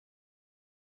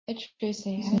It's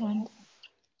Tracy. Hi, Rand.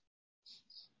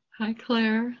 Hi,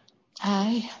 Claire.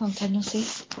 Hi. Long time no see.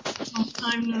 Long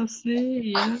time no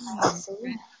see. Yeah.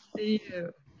 Great to see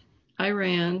you. Hi,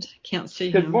 Rand. Can't see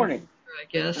him. Good morning. I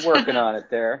guess. I'm working on it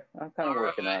there. I'm kind of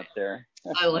working on it there.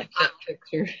 I like that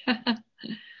picture.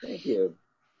 Thank you.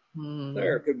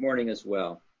 Claire, good morning as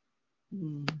well.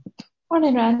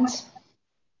 Morning, Rand.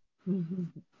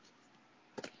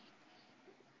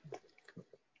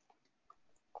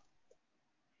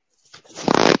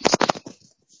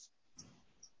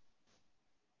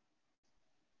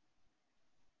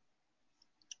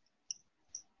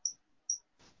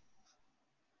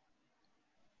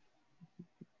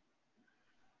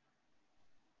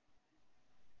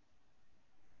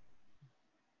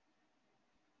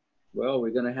 Well,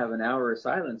 we're going to have an hour of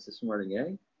silence this morning,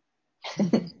 eh?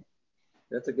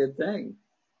 That's a good thing.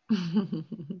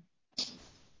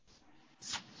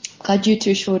 Glad you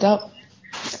two showed up.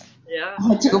 Yeah. I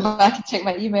had to go back and check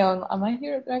my email. Am I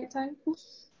here at the right time?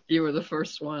 You were the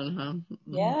first one, huh?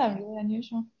 Yeah, really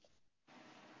unusual.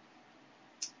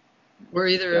 Were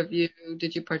either of you,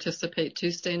 did you participate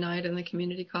Tuesday night in the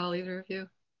community call, either of you?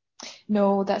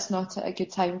 No, that's not a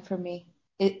good time for me.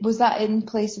 Was that in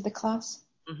place of the class?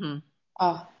 Mm-hmm.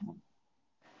 Oh.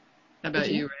 How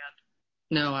about you, Rand?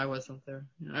 No, I wasn't there.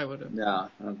 I would have. No, I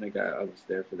don't think I was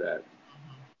there for that.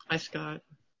 Hi, Scott.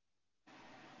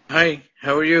 Hi,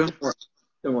 how are you?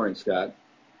 Good morning, Scott.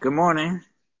 Good morning.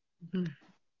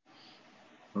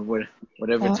 Or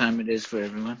whatever time it is for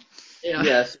everyone. Yeah.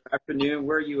 Yes, afternoon.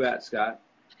 Where are you at, Scott?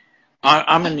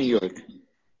 I'm in New York.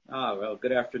 Oh, well,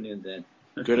 good afternoon then.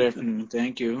 Good afternoon.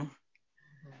 Thank you.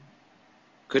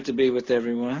 Good to be with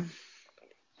everyone.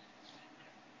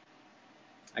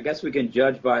 I guess we can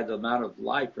judge by the amount of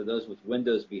light for those with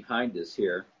windows behind us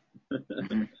here.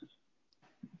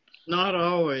 Not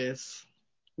always.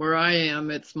 Where I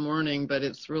am, it's morning, but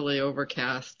it's really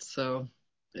overcast, so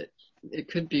it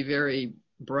could be very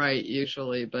bright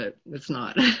usually, but it's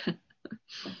not.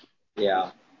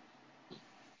 Yeah.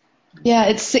 Yeah,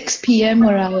 it's 6 p.m.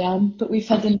 where I am, but we've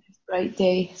had a nice bright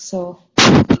day, so.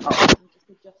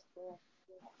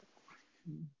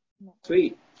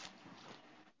 Sweet.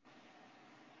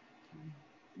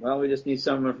 Well, we just need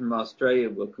someone from Australia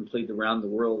who will complete around the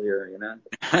world here, you know.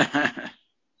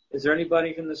 Is there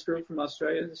anybody from this group from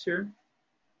Australia this year?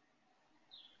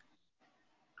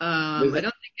 I don't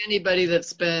think anybody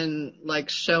that's been like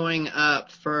showing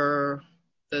up for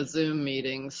the Zoom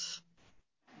meetings,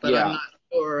 but I'm not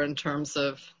sure in terms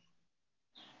of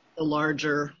the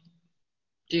larger.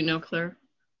 Do you know, Claire?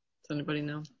 Does anybody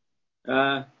know?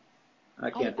 I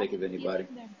can't think of anybody.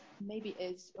 Maybe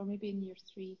it is, or maybe in year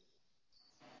 3.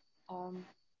 Oh,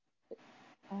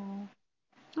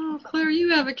 Claire,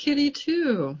 you have a kitty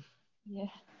too. Yeah.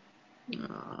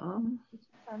 Aww.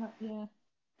 Yeah.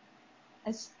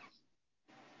 As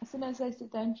soon as I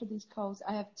sit down for these calls,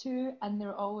 I have 2, and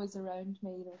they're always around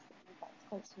me. That's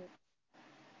quite sweet.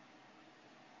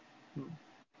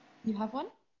 You have one?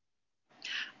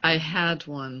 I had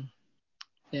one.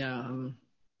 Yeah.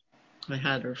 I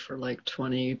had her for like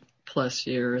 20 plus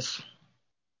years.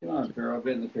 Come on, girl,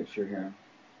 get in the picture here.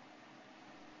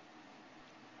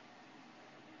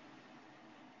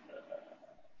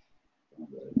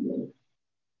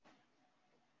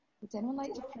 Would anyone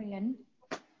like to pray in?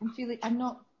 I'm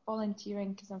not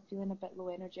volunteering because I'm feeling a bit low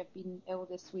energy. I've been ill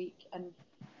this week, and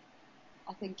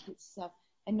I think it's.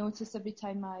 I notice every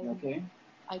time I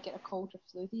get a cold or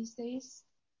flu these days,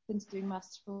 since doing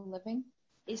masterful living,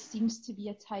 it seems to be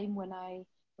a time when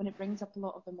it brings up a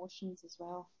lot of emotions as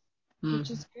well, which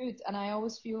is good. And I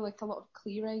always feel like a lot of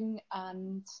clearing,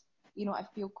 and I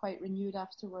feel quite renewed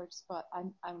afterwards. But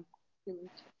I'm feeling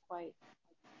quite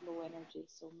low energy,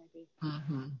 so maybe.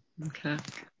 Okay.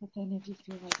 If any of you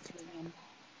feel like praying in.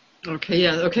 Okay,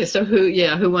 yeah. Okay, so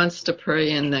who wants to pray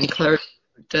in then? Claire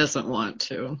doesn't want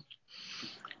to.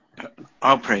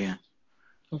 I'll pray in.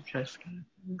 Okay, Scott.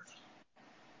 Thanks.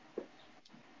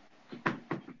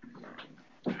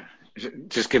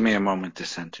 Just give me a moment to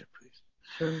center, please.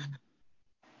 Sure.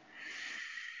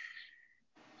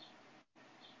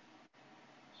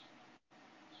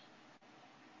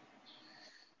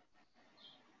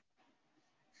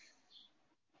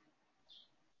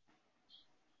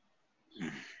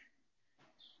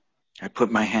 I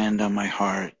put my hand on my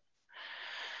heart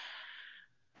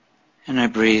and I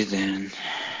breathe in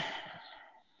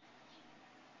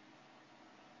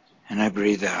and I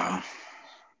breathe out.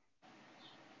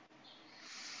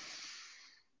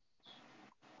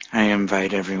 I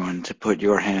invite everyone to put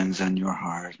your hands on your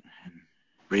heart and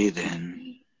breathe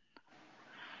in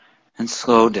and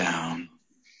slow down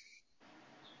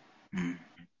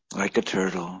like a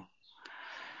turtle.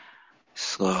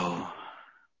 slow.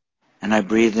 And I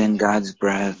breathe in God's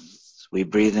breath. We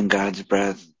breathe in God's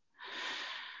breath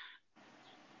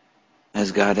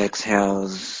as God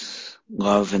exhales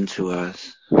love into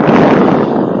us.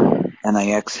 And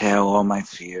I exhale all my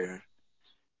fear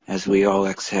as we all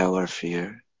exhale our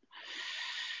fear.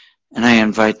 And I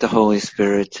invite the Holy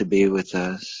Spirit to be with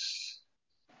us.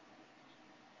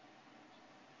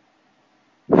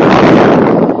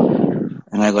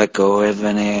 And I let go of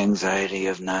any anxiety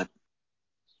of not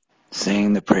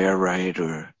saying the prayer right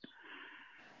or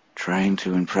trying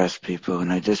to impress people.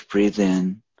 And I just breathe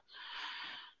in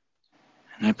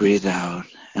and I breathe out.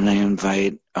 And I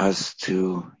invite us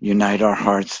to unite our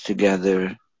hearts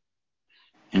together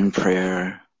in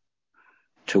prayer,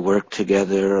 to work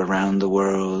together around the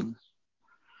world,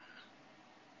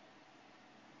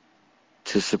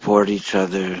 to support each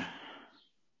other.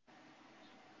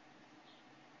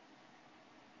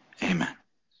 Amen.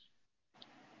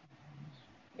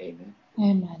 Amen.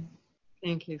 Amen.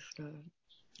 Thank you, Scott.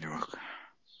 You're welcome.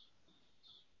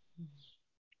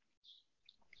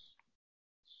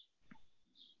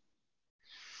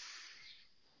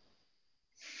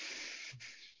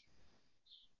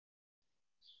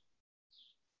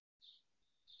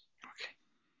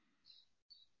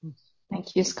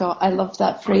 Thank you, Scott. I love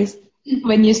that phrase.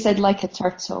 When you said like a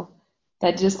turtle,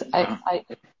 that just, I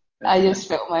just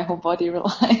felt my whole body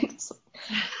relax.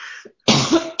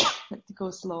 To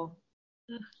go slow.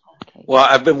 Okay. Well,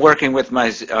 I've been working with my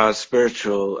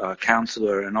spiritual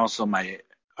counselor and also my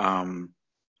on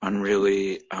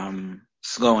really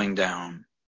slowing down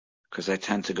because I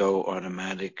tend to go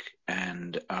automatic.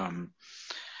 And so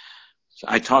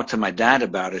I talked to my dad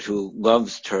about it, who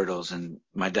loves turtles, and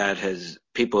my dad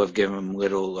people have given him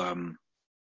little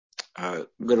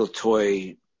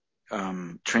toy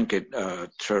trinket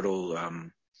turtle.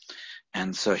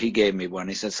 And so he gave me one.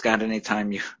 He said, Scott,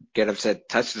 anytime you get upset,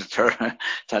 touch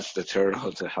the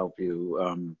turtle to help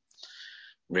you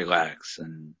relax.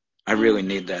 And I really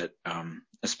need that,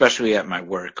 especially at my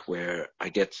work where I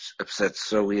get upset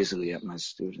so easily at my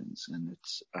students. And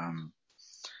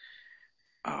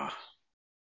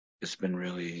it's been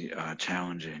really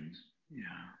challenging. Yeah.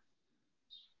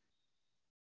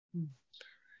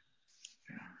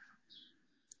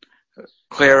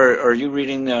 Claire, are you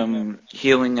reading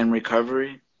Healing and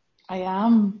Recovery? I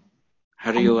am.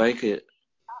 How do you like it?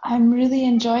 I'm really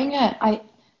enjoying it.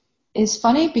 It's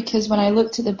funny because when I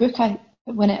looked at the book,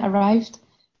 when it arrived,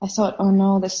 I thought, oh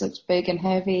no, this looks big and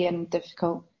heavy and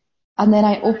difficult. And then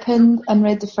I opened and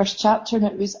read the first chapter, and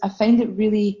I find it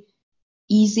really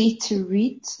easy to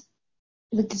read.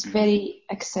 Like it's very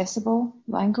accessible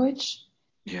language.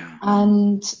 Yeah.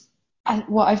 And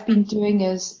what I've been doing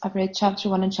is I've read chapter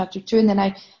 1 and chapter 2, and then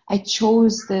I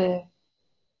chose the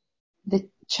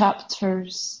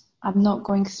chapters. I'm not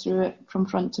going through it from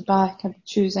front to back. I'm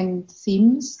choosing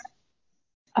themes.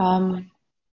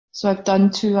 So I've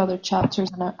done 2 other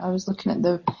chapters, and I was looking at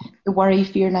the worry,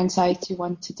 fear, and anxiety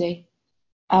one today.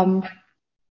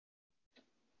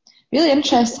 Really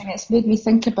interesting. It's made me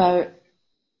think about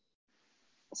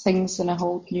things in a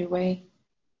whole new way.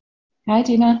 Hi,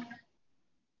 Dina.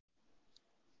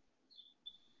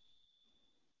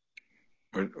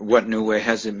 What new way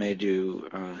has it made you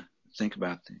think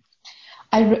about things?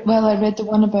 I read the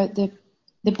one about the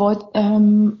body.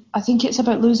 I think it's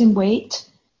about losing weight,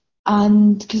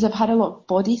 and because I've had a lot of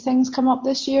body things come up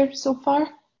this year so far,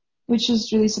 which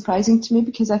is really surprising to me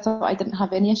because I thought I didn't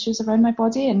have any issues around my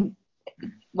body, and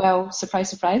well, surprise,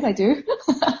 surprise, I do.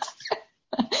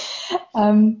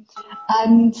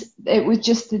 And it was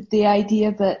just the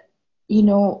idea that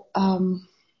the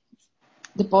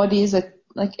body is a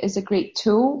great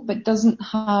tool, but doesn't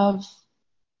have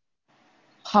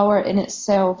power in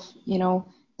itself.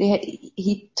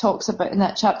 He talks about in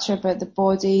that chapter about the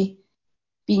body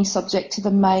being subject to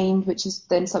the mind, which is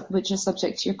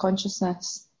subject to your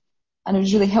consciousness. And it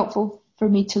was really helpful for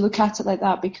me to look at it like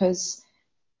that because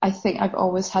I think I've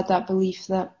always had that belief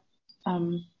that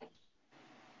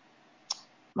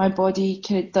my body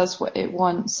kind of does what it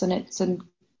wants and it's in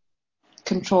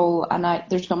control, and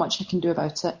there's not much I can do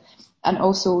about it. And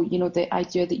also, the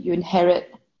idea that you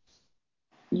inherit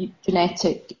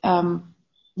genetic,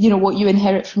 what you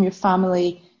inherit from your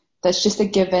family, that's just a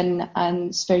given, and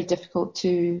it's very difficult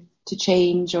to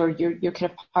change, or you're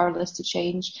kind of powerless to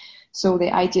change. So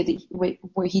the idea that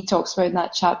what he talks about in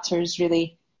that chapter is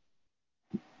really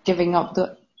giving up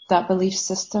that belief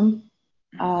system,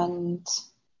 and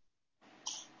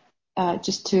I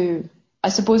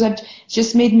suppose it's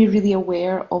just made me really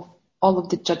aware of all of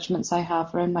the judgments I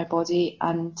have around my body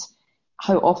and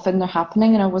how often they're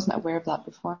happening, and I wasn't aware of that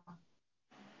before.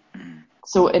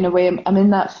 So in a way, I'm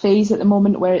in that phase at the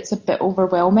moment where it's a bit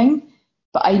overwhelming.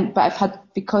 But I've had,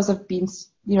 because I've been,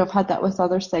 I've had that with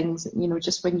other things.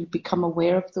 Just when you become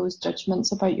aware of those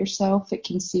judgments about yourself, it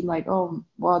can seem like, oh,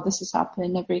 wow, this is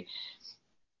happening every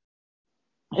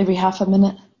half a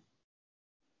minute.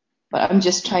 But I'm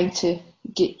just trying to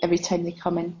get, every time they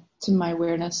come in to my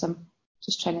awareness, I'm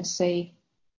just trying to say,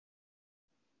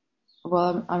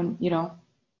 well, I'm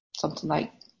something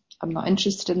like, I'm not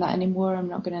interested in that anymore. I'm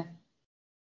going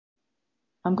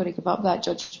to give up that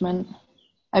judgment.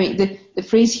 I mean, the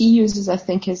phrase he uses, I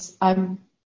think, is, I'm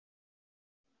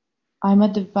a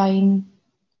divine,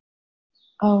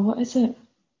 what is it?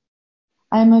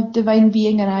 I'm a divine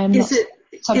being and I am not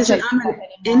subject to that anymore.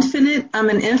 I'm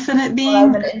an infinite being? Or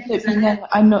I'm an infinite being and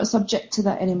I'm not subject to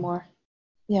that anymore.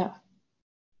 Yeah.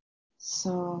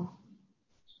 So,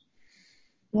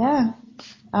 yeah.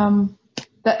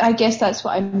 I guess that's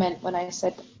what I meant when I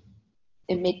said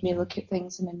it made me look at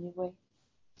things in a new way.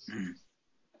 Mm.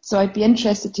 So I'd be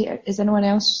interested to hear, is anyone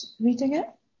else reading it?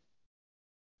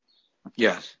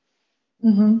 Yes.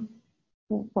 Mm-hmm.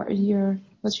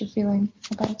 What's your feeling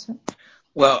about it?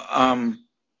 Well,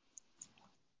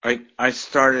 I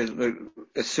started,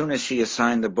 as soon as she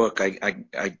assigned the book, I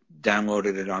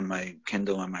downloaded it on my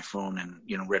Kindle on my phone and,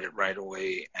 read it right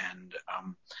away. And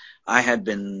I had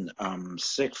been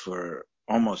sick for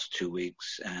almost 2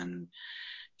 weeks, and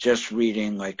just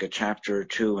reading like a chapter or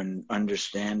two and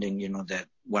understanding, that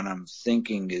what I'm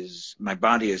thinking is, my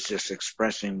body is just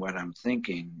expressing what I'm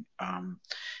thinking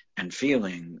and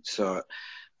feeling. So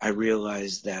I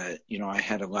realized that, I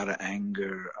had a lot of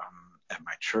anger at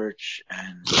my church,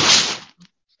 and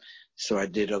so I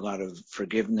did a lot of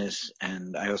forgiveness,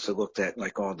 and I also looked at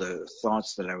like all the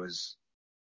thoughts that I was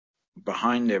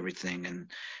behind everything, and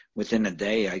within a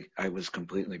day I was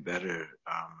completely better.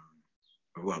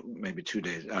 Well, maybe 2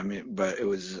 days. I mean, but it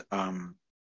was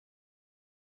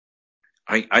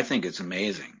I think it's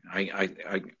amazing. I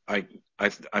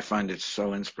find it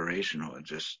so inspirational.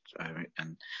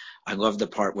 And I love the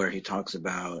part where he talks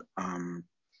about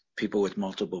people with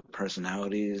multiple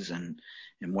personalities, and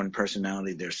in one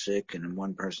personality they're sick, and in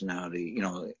one personality,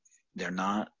 they're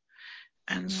not.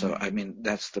 And so, I mean,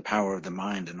 that's the power of the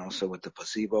mind, and also with the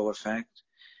placebo effect,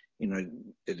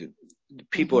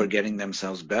 people are getting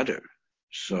themselves better.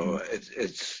 So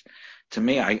it's to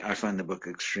me, I find the book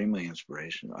extremely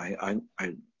inspirational. I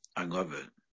love it.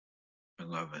 I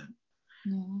love it.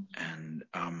 Yeah. And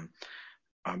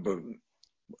but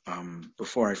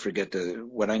before I forget,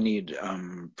 what I need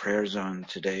prayers on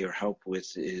today or help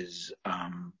with is I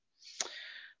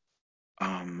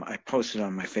posted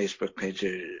on my Facebook page.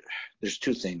 There's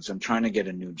 2 things. I'm trying to get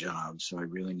a new job, so I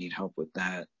really need help with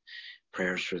that.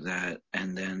 Prayers for that.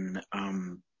 And then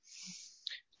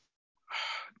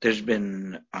there's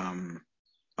been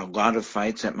a lot of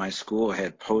fights at my school. I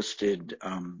had posted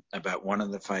about one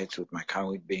of the fights with my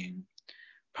colleague being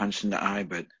punched in the eye,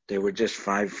 but there were just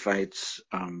 5 fights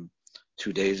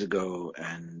 2 days ago,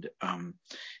 and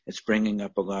it's bringing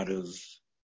up a lot of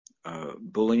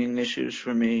bullying issues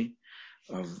for me,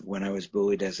 of when I was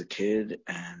bullied as a kid.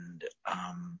 And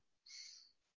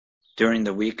during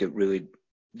the week it really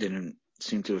didn't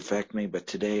seem to affect me, but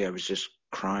today I was just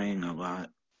crying a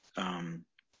lot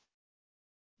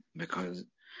because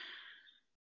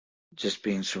just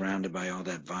being surrounded by all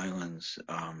that violence,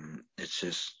 it's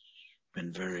just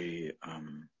been very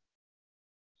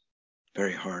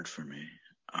very hard for me.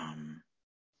 And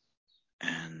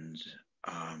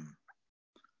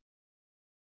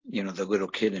the little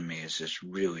kid in me is just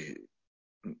really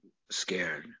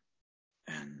scared.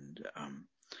 And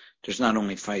there's not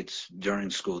only fights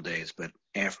during school days, but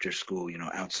after school,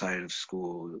 outside of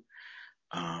school,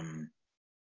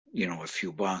 a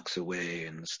few blocks away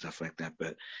and stuff like that.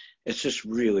 But it's just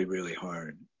really, really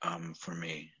hard for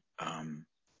me. And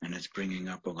it's bringing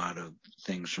up a lot of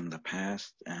things from the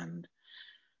past, and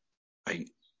I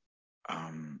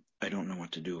don't know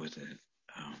what to do with it.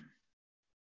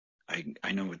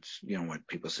 I know it's, what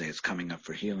people say, it's coming up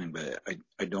for healing, but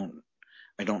I don't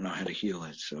know how to heal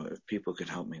it. So if people could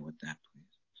help me with that, please.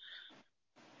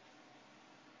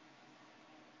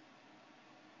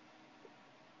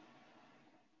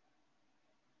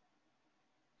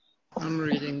 I'm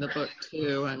reading the book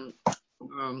too, and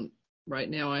right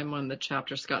now I'm on the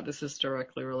chapter, Scott, this is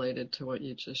directly related to what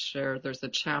you just shared. There's a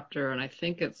chapter, and I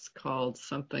think it's called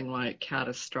something like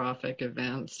Catastrophic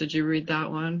Events. Did you read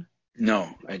that one? No,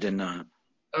 I did not.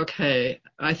 Okay.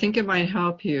 I think it might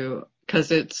help you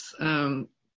because it's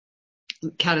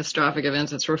catastrophic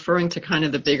events. It's referring to kind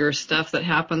of the bigger stuff that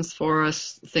happens for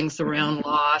us, things around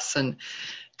loss and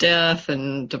death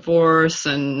and divorce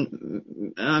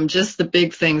and just the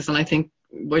big things. And I think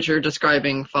what you're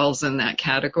describing falls in that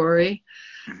category.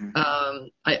 Mm-hmm.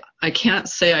 I can't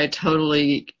say I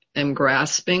totally am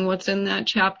grasping what's in that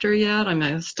chapter yet. I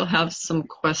mean, I still have some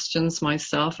questions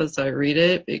myself as I read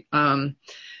it.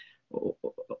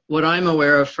 What I'm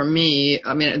aware of for me,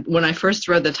 I mean, when I first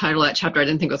read the title of that chapter, I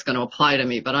didn't think it was going to apply to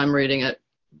me, but I'm reading it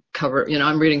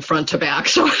I'm reading front to back.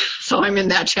 So I'm in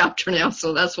that chapter now.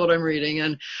 So that's what I'm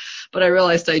reading. But I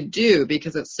realized I do,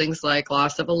 because it's things like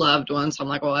loss of a loved one. So I'm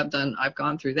like, well, I've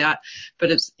gone through that.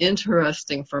 But it's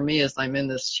interesting for me as I'm in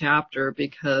this chapter,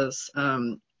 because,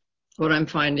 what I'm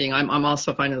finding, I'm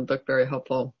also finding the book very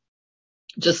helpful.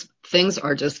 Just things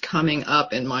are just coming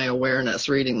up in my awareness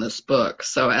reading this book.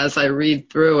 So as I read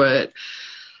through it,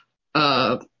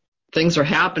 things are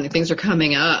happening, things are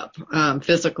coming up,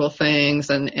 physical things.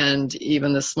 And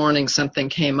even this morning something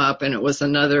came up, and it was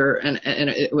and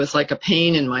it was like a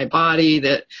pain in my body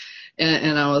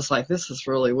and I was like, this is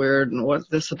really weird, and what's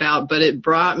this about? But it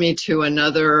brought me to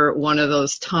another one of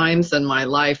those times in my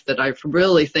life that I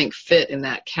really think fit in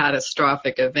that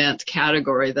catastrophic event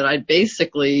category that I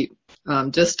basically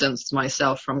distanced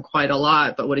myself from quite a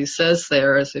lot. But what he says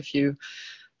there is, if you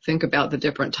think about the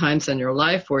different times in your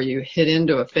life where you hit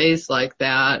into a phase like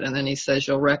that, and then he says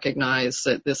you'll recognize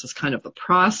that this is kind of the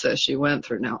process you went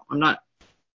through. Now, I'm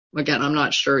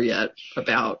not sure yet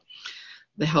about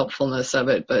the helpfulness of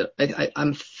it, but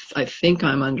I think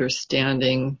I'm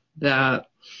understanding that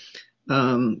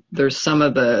there's some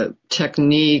of the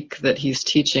technique that he's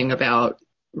teaching about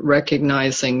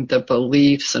recognizing the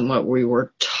beliefs and what we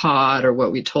were taught or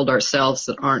what we told ourselves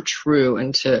that aren't true,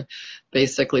 and to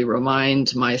basically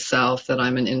remind myself that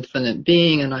I'm an infinite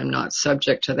being and I'm not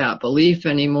subject to that belief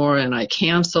anymore, and I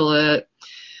cancel it,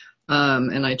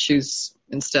 and I choose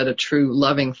instead a true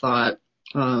loving thought.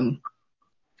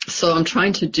 So I'm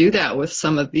trying to do that with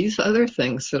some of these other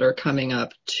things that are coming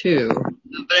up too.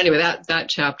 But anyway, that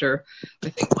chapter I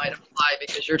think might apply,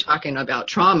 because you're talking about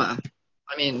trauma.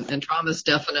 I mean, and trauma is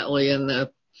definitely in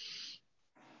the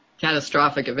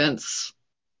catastrophic events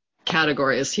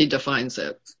category as he defines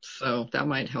it. So that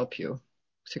might help you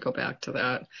to go back to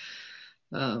that.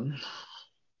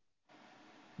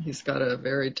 He's got a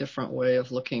very different way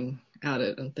of looking at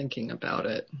it and thinking about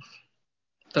it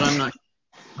that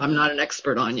I'm not an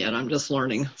expert on yet. I'm just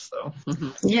learning. So.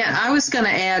 Yeah, I was going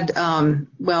to add,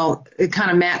 it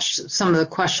kind of matched some of the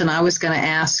question I was going to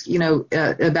ask,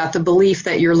 about the belief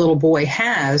that your little boy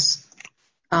has.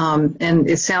 And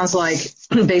it sounds like,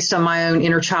 based on my own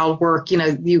inner child work,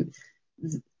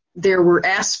 there were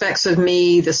aspects of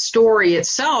me, the story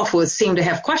itself seemed to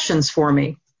have questions for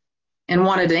me and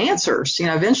wanted answers.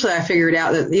 Eventually I figured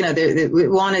out that,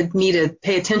 it wanted me to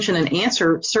pay attention and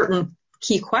answer certain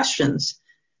key questions.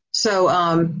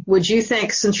 So, would you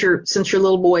think, since your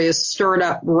little boy is stirred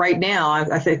up right now,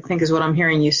 I think is what I'm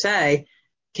hearing you say,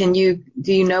 do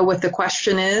you know what the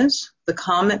question is? The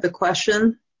comment, the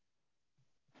question,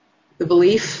 the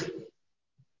belief?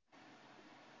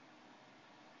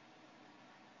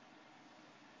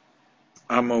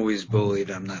 I'm always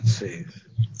bullied. I'm not safe.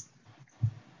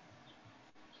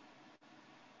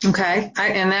 Okay.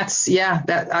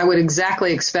 I would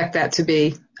exactly expect that to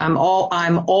be. I'm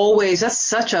always, that's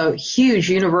such a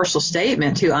huge universal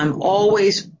statement too. I'm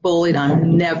always bullied.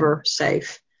 I'm never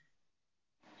safe.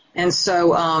 And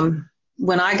so,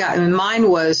 when mine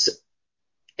was,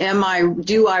 my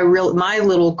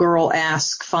little girl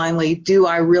asked finally, do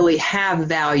I really have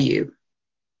value?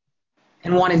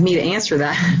 And wanted me to answer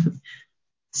that.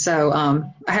 So,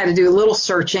 I had to do a little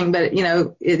searching, but,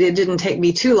 it didn't take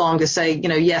me too long to say,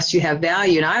 yes, you have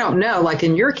value. And I don't know, like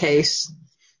in your case,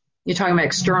 you're talking about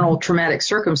external traumatic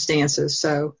circumstances.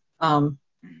 So, but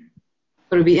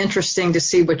it'd be interesting to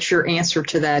see what your answer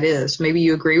to that is. Maybe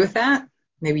you agree with that.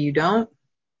 Maybe you don't.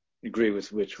 Agree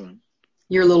with which one?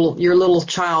 Your little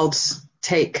child's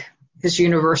take, his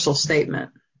universal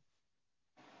statement.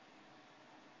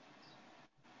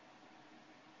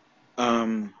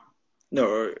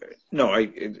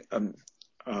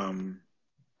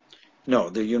 No,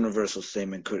 the universal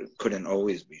statement couldn't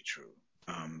always be true.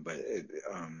 But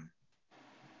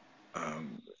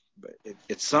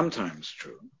it's sometimes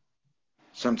true.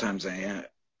 Sometimes I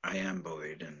am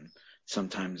bullied, and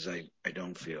sometimes I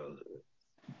don't feel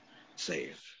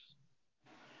safe.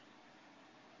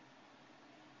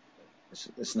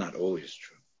 It's not always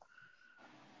true.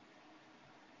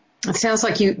 It sounds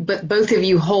like but both of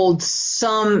you hold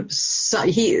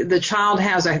the child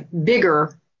has a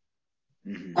bigger,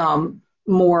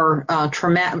 more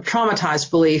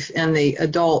traumatized belief, and the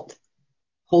adult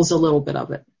holds a little bit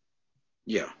of it.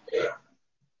 Yeah.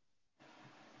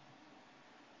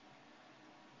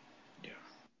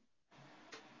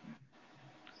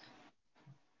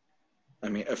 I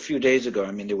mean, a few days ago,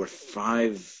 I mean, there were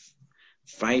 5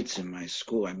 fights in my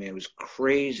school. I mean, it was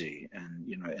crazy. And,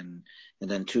 you know, and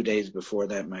then 2 days before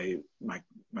that, my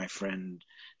friend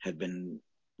had been,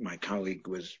 my colleague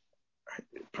was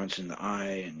punched in the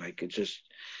eye, and like, it just,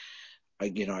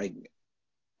 I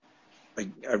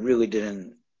really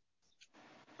didn't,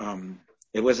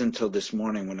 it wasn't until this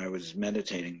morning when I was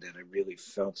meditating that I really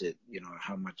felt it, you know,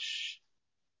 how much,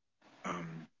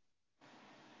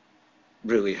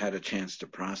 really had a chance to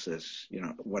process, you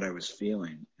know, what I was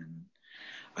feeling. And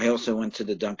I also went to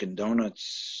the Dunkin'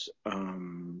 Donuts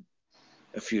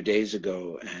a few days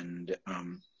ago, and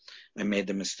I made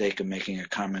the mistake of making a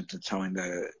comment and telling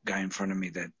the guy in front of me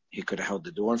that he could have held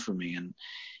the door for me. And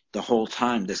the whole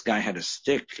time, this guy had a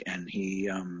stick, and he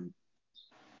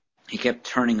kept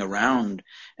turning around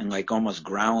and like almost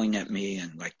growling at me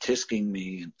and like tisking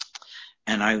me.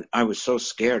 And I was so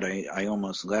scared, I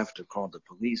almost left or called the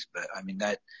police. But I mean,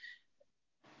 that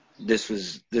this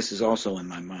is also in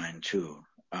my mind too.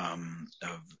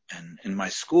 And in my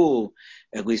school,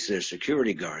 at least there's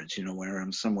security guards, you know, where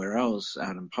I'm somewhere else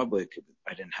out in public,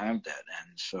 I didn't have that.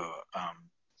 And so,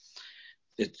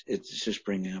 it's just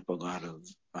bringing up a lot of,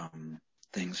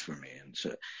 things for me. And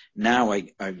so now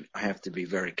I have to be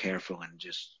very careful and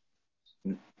just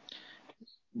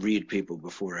read people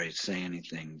before I say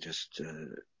anything, just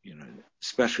to, you know,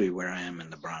 especially where I am in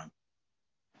the Bronx.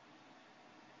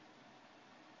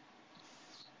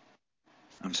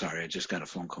 I'm sorry, I just got a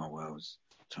phone call while I was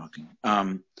talking.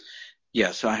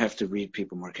 Yeah, so I have to read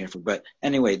people more carefully. But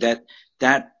anyway, that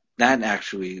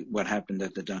actually, what happened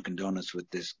at the Dunkin' Donuts with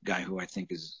this guy who I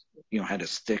think is, you know, had a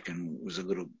stick and was a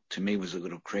little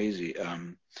crazy. I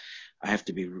have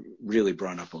to be really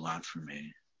brought up a lot for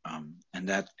me.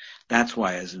 And that's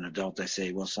why as an adult I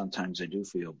say, well, sometimes I do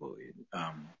feel bullied.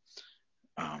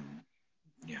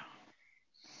 Yeah.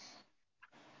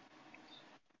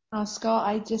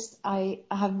 Scott, I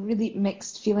have really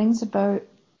mixed feelings about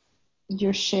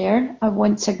your share. I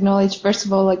want to acknowledge, first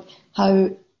of all, like how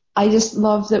I just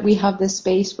love that we have this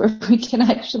space where we can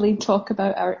actually talk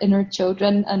about our inner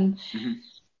children and,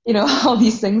 you know, all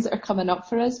these things that are coming up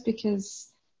for us, because,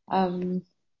 I don't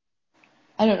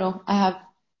know, I have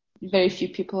very few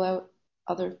people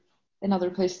in other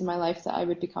places in my life that I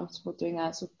would be comfortable doing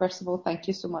that. So first of all, thank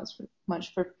you so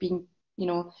much for being, you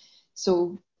know,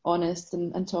 so honest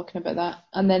and talking about that.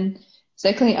 And then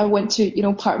secondly, I want to, you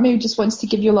know, part of me just wants to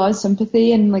give you a lot of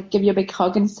sympathy and like give you a big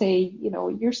hug and say, you know,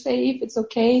 you're safe, it's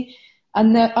okay.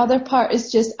 And the other part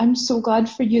is just, I'm so glad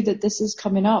for you that this is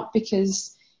coming up,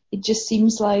 because it just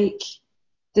seems like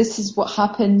this is what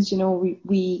happens, you know,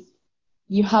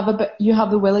 you have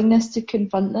the willingness to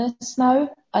confront this now,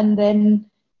 and then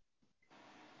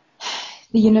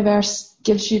the universe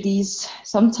gives you these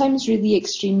sometimes really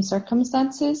extreme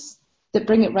circumstances that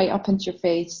bring it right up into your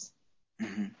face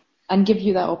and give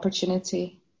you that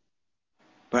opportunity.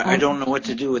 But I don't know what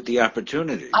to do with the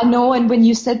opportunity. I know, and when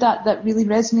you said that, that really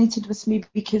resonated with me,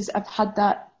 because I've had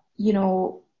that, you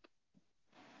know,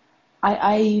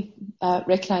 I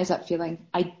recognize that feeling.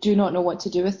 I do not know what to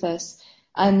do with this.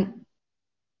 And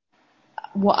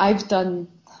what I've done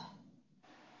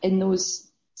in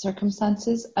those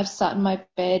circumstances, I've sat in my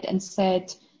bed and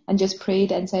said, and just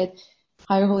prayed and said,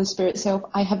 Higher Holy Spirit self,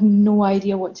 I have no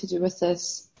idea what to do with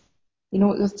this. You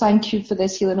know, thank you for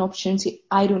this healing opportunity.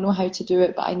 I don't know how to do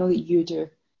it, but I know that you do.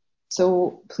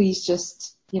 So please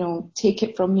just, you know, take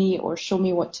it from me or show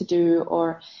me what to do,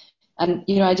 and,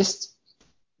 you know, I just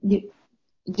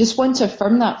want to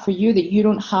affirm that for you, that you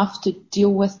don't have to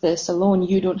deal with this alone.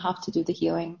 You don't have to do the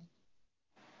healing.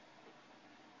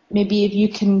 Maybe if you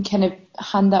can kind of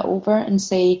hand that over and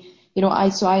say, you know,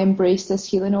 I embrace this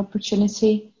healing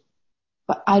opportunity,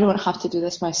 but I don't have to do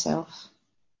this myself.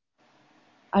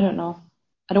 I don't know.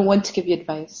 I don't want to give you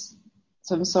advice.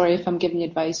 So I'm sorry if I'm giving you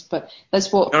advice, but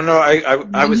that's what... No,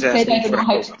 I was asking I don't know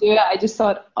how to do it. I just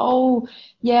thought, oh,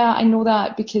 yeah, I know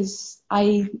that, because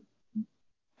I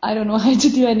don't know how to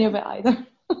do any of it either.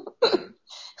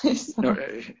 So.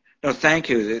 No, thank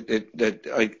you.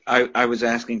 I was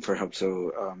asking for help,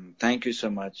 so thank you so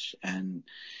much. And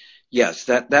yes,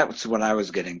 that's what I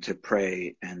was getting, to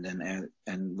pray, and then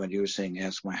and when you were saying,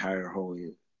 ask my higher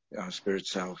holy spirit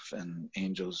self and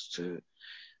angels to,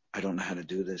 I don't know how to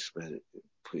do this, but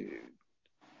please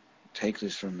take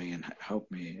this from me and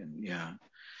help me. And yeah,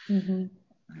 and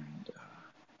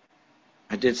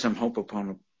I did some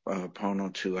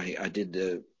Ho'oponopono too. I did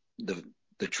the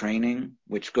training,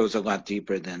 which goes a lot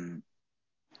deeper than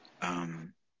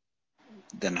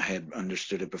I had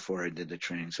understood it before I did the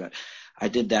training. So I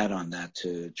did that on that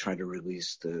to try to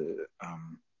release the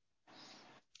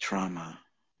trauma.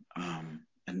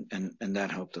 and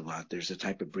that helped a lot. There's a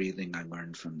type of breathing I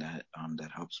learned from that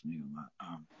that helps me a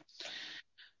lot.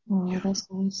 Oh, that's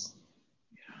nice.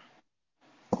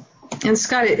 And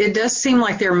Scott, it does seem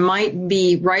like there might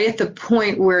be right at the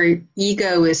point where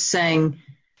ego is saying,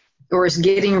 or is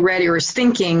getting ready, or is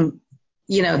thinking,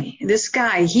 this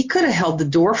guy, he could have held the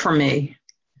door for me,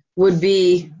 would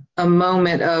be a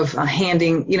moment of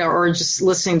handing, or just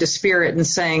listening to spirit and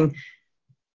saying,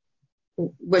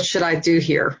 what should I do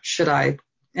here? Should I,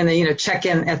 and then, check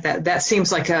in at that. That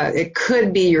seems like it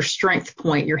could be your strength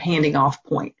point, your handing off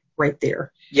point right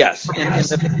there. Yes.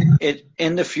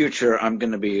 In the future, I'm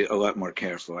going to be a lot more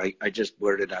careful. I just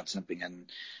blurted out something and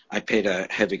I paid a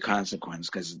heavy consequence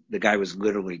because the guy was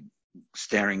literally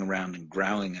staring around and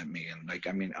growling at me.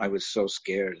 And I was so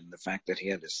scared. And the fact that he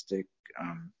had a stick,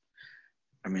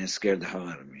 it scared the hell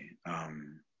out of me. Yeah.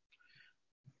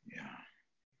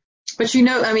 But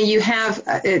you have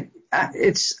it.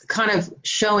 It's kind of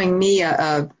showing me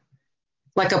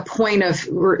like a point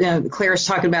of Claire's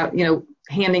talking about,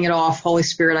 handing it off. Holy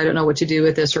Spirit, I don't know what to do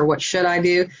with this, or what should I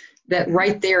do? That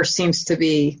right there seems to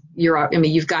be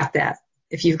you've got that.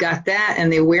 If you've got that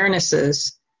and the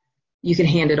awarenesses, you can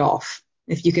hand it off.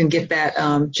 If you can get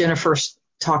that, Jennifer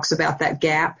talks about that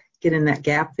gap, get in that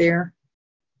gap there.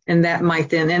 And that might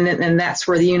then, and that's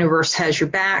where the universe has your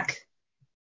back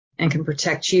and can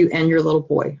protect you and your little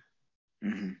boy.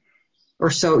 Mm-hmm. Or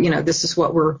so, this is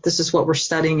what we're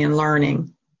studying and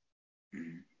learning.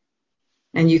 Mm-hmm.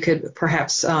 And you could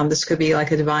perhaps, this could be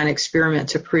like a divine experiment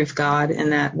to prove God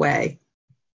in that way,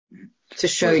 to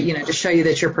show you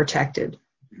that you're protected.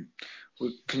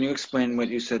 Well, can you explain what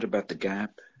you said about the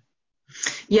gap?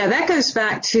 Yeah, that goes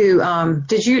back to,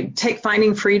 did you take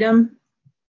Finding Freedom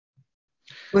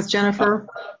with Jennifer?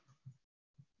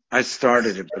 I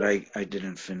started it, but I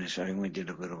didn't finish. I only did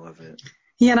a little of it.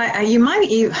 Yeah, and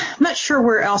I'm not sure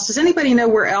where else. Does anybody know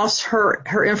where else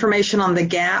her information on the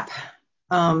gap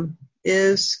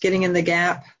is, getting in the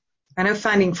gap? I know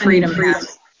Finding Freedom.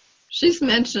 She's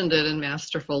mentioned it in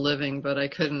Masterful Living, but I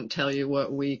couldn't tell you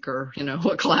what week or,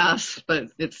 what class, but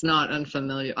it's not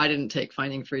unfamiliar. I didn't take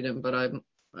Finding Freedom, but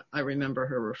I remember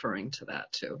her referring to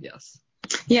that too. Yes.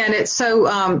 Yeah. And it's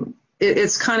so,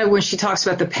 it's kind of when she talks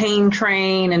about the pain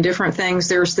train and different things,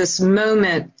 there's this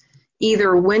moment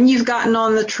either when you've gotten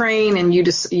on the train and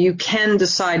you can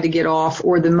decide to get off,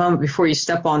 or the moment before you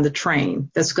step on the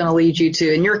train that's going to lead you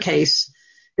to, in your case,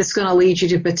 it's going to lead you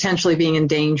to potentially being in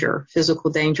danger,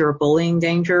 physical danger or bullying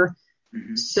danger.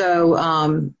 Mm-hmm. So,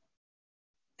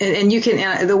 and you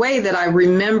can, the way that I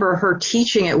remember her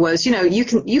teaching it was, you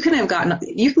can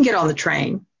get on the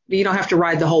train, but you don't have to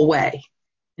ride the whole way.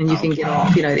 And you can get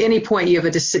off, at any point you have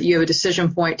a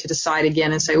decision point to decide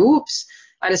again and say, oops,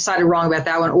 I decided wrong about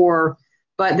that one.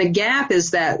 But the gap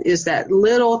is that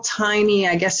little tiny,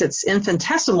 I guess it's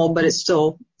infinitesimal, but it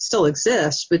still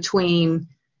exists between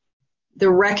the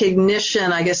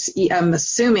recognition, I guess I'm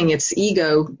assuming it's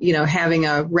ego, having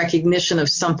a recognition of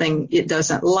something it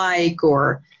doesn't like,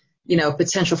 or,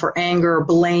 potential for anger,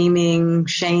 blaming,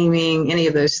 shaming, any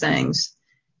of those things.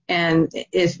 And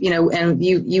if, and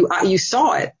you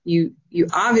saw it, you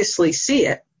obviously see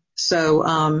it.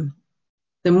 So,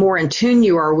 the more in tune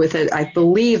you are with it, I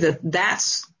believe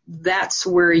that's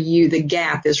where the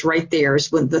gap is right there,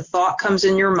 is when the thought comes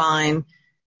in your mind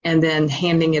and then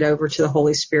handing it over to the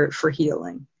Holy Spirit for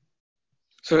healing.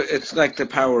 So it's like the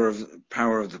power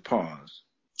of the pause.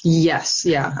 Yes.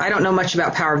 Yeah. I don't know much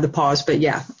about power of the pause, but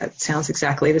yeah, that sounds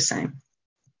exactly the same.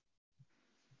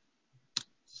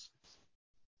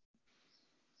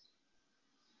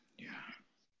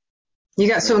 You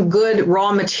got some good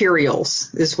raw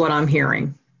materials, is what I'm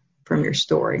hearing from your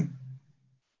story.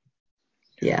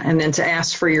 Yeah, and then to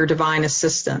ask for your divine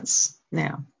assistance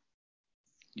now.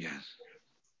 Yes.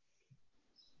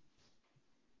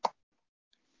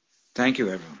 Thank you,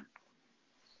 everyone.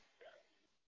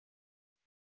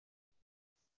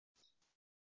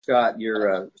 Scott,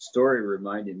 your story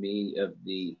reminded me of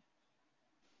the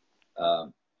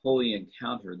holy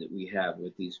encounter that we have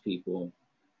with these people,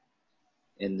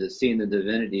 and seeing the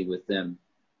divinity with them,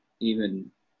 even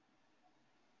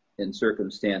in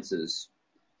circumstances.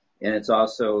 And it's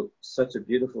also such a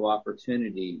beautiful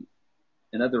opportunity,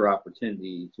 another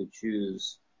opportunity to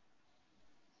choose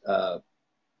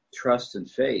trust and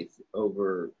faith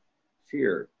over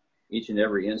fear each and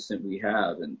every instant we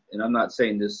have. And I'm not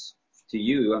saying this to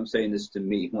you, I'm saying this to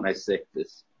me when I say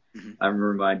this. Mm-hmm. I'm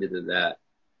reminded of that.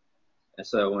 And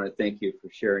so I want to thank you for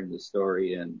sharing the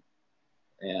story, and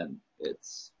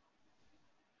it's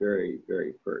very,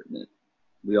 very pertinent.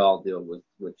 We all deal with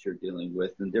what you're dealing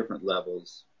with in different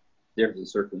levels, different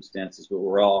circumstances, but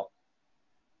we're all,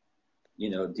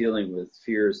 dealing with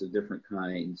fears of different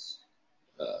kinds.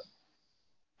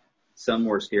 Some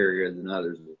more scarier than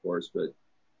others, of course, but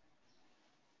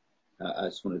I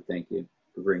just want to thank you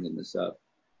for bringing this up.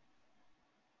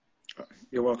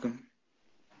 You're welcome.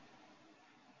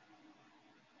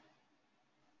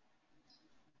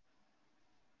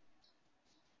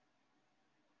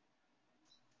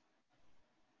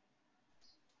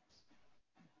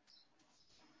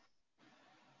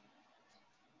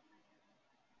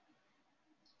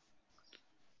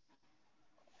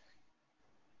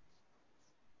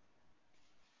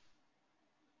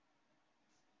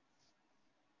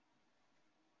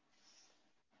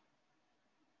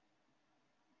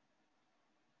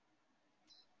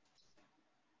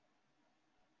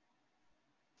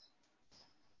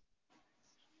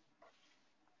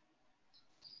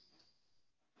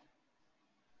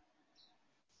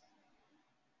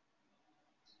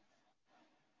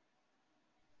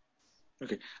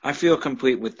 Okay, I feel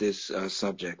complete with this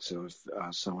subject, so if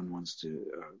someone wants to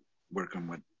work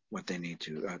on what they need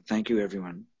to. Thank you,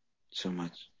 everyone, so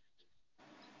much.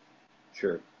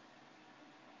 Sure.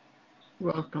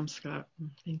 You're welcome, Scott.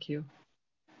 Thank you.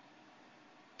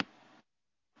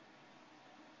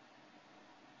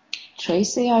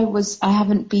 Tracy, I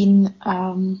haven't been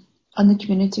on the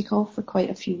community call for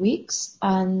quite a few weeks,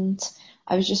 and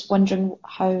I was just wondering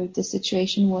how the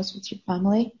situation was with your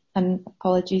family. And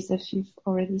apologies if you've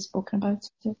already spoken about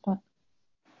it, but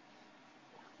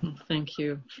thank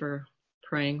you for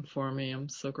praying for me. I'm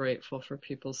so grateful for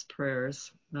people's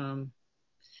prayers. And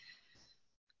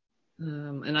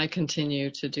I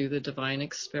continue to do the divine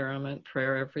experiment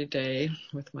prayer every day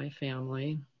with my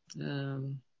family. I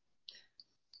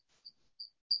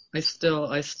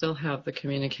still have the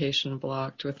communication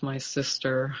blocked with my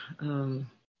sister.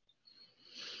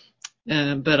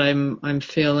 But I'm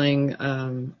feeling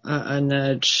a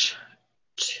nudge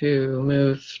to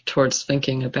move towards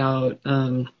thinking about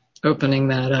opening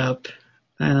that up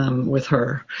with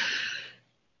her.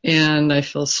 And I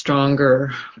feel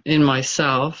stronger in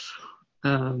myself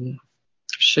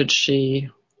should she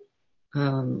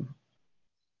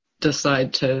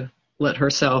decide to let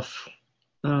herself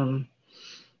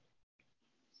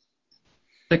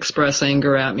express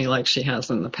anger at me like she has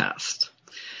in the past.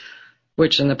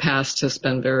 Which in the past has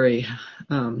been very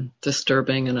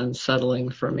disturbing and unsettling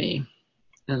for me,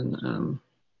 and and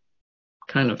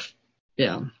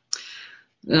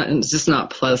it's just not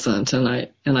pleasant. And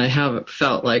I have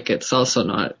felt like it's also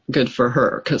not good for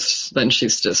her, because then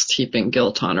she's just heaping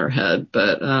guilt on her head.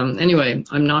 But anyway,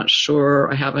 I'm not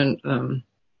sure. I haven't.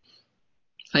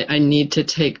 I need to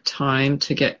take time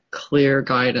to get clear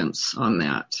guidance on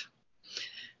that,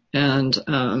 and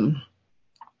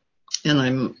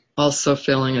I'm also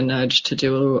feeling a nudge to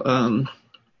do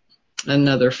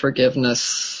another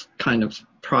forgiveness kind of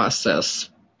process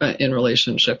in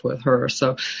relationship with her.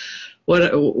 So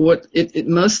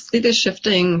mostly the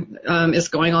shifting is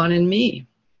going on in me,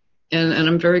 and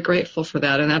I'm very grateful for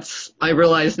that. And I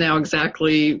realize now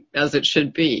exactly as it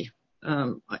should be.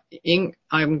 I'm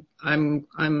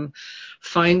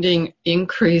finding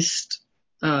increased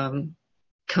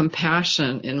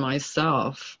compassion in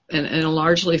myself, and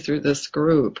largely through this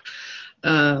group,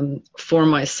 for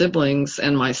my siblings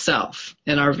and myself,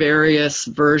 and our various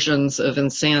versions of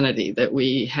insanity that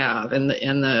we have, and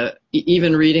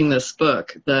even reading this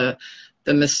book, the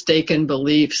mistaken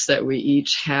beliefs that we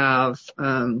each have,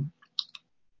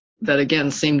 that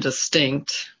again seem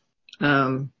distinct.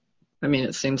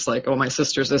 It seems like, my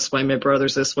sister's this way, my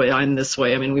brother's this way, I'm this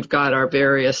way. We've got our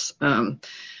various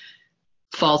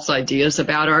false ideas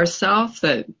about ourselves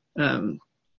that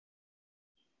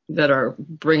are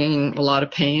bringing a lot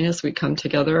of pain as we come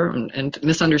together, and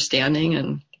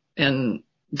misunderstanding and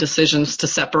decisions to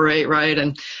separate, right?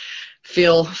 And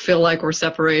feel like we're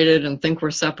separated and think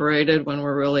we're separated when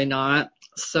we're really not.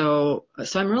 So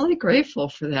I'm really grateful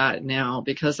for that now,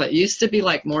 because I used to be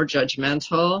like more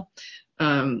judgmental.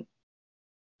 And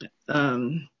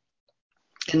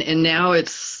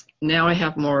now I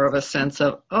have more of a sense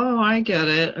of, I get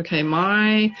it. Okay,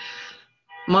 my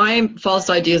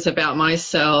false ideas about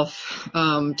myself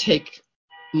take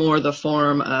more the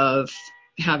form of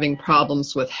having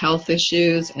problems with health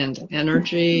issues and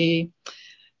energy,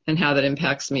 and how that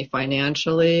impacts me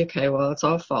financially. Okay, well, it's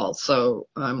all false. So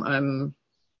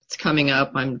it's coming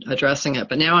up. I'm addressing it.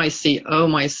 But now I see,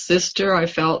 my sister, I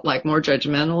felt like more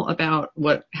judgmental about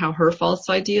how her false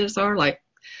ideas are. Like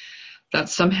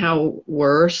that's somehow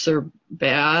worse or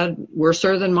bad,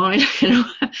 worser than mine, you know.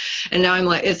 And now I'm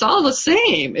like, it's all the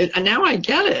same. And now I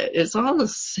get it. It's all the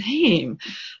same.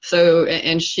 So,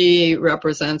 and she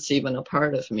represents even a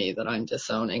part of me that I'm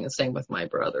disowning, and same with my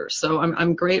brother. So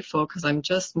I'm grateful because I'm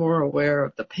just more aware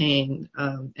of the pain,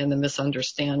 and the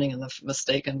misunderstanding and the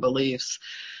mistaken beliefs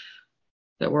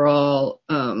that we're all,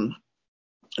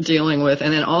 dealing with.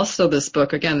 And then also this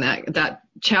book, again, that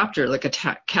chapter, like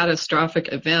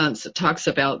catastrophic events, it talks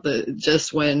about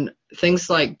just when things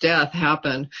like death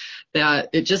happen, that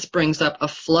it just brings up a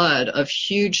flood of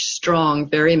huge, strong,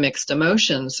 very mixed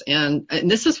emotions. And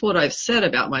this is what I've said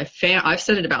about I've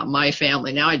said it about my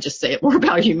family. Now I just say it more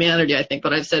about humanity, I think,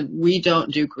 but I've said we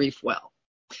don't do grief well.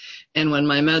 And when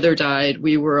my mother died,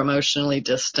 we were emotionally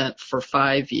distant for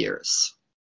 5 years.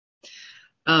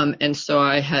 And so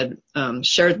I had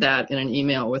shared that in an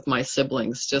email with my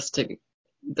siblings just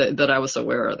that I was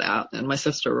aware of that. And my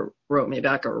sister wrote me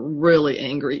back a really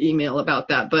angry email about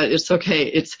that, but it's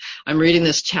okay. I'm reading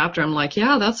this chapter. I'm like,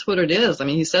 yeah, that's what it is. I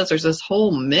mean, he says there's this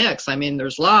whole mix. I mean,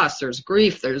 there's loss, there's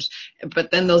grief, but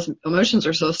then those emotions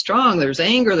are so strong. There's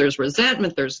anger, there's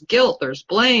resentment, there's guilt, there's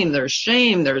blame, there's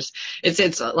shame.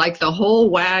 It's like the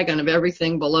whole wagon of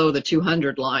everything below the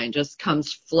 200 line just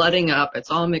comes flooding up.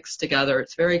 It's all mixed together.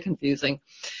 It's very confusing.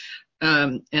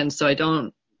 And so I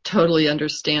don't totally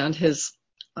understand his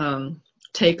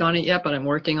take on it yet, but I'm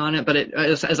working on it. But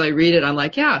as I read it, I'm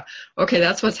like, yeah, okay,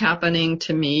 that's what's happening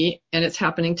to me, and it's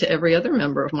happening to every other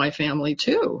member of my family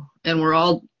too. And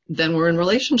we're in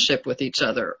relationship with each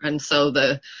other. And so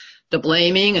the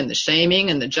blaming and the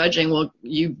shaming and the judging, well,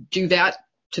 you do that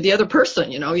to the other person,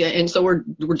 you know, yeah. And so we're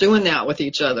doing that with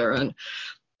each other. And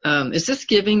it's just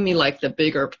giving me like the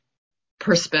bigger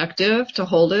perspective to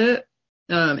hold it,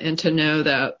 and to know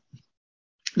that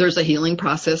there's a healing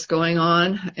process going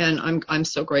on, and I'm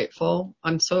so grateful.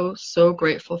 I'm so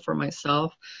grateful for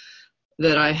myself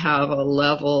that I have a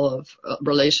level of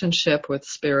relationship with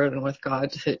Spirit and with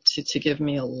God to give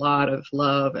me a lot of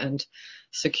love and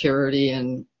security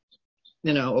and,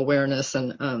 you know, awareness,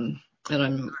 and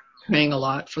I'm praying a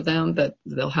lot for them that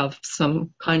they'll have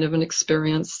some kind of an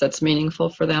experience that's meaningful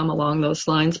for them along those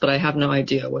lines, but I have no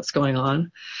idea what's going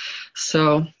on.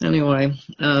 So anyway,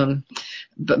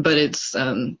 but it's,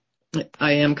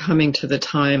 I am coming to the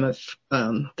time of,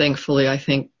 thankfully, I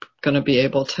think going to be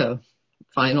able to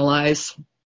finalize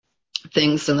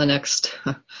things in the next,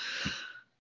 I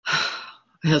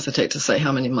hesitate to say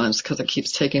how many months because it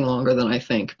keeps taking longer than I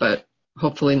think, but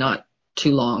hopefully not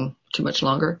too much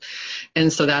longer.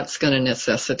 And so that's going to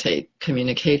necessitate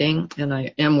communicating. And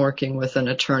I am working with an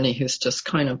attorney who's just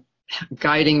kind of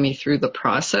guiding me through the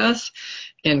process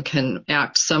and can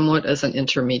act somewhat as an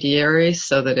intermediary,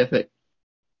 so that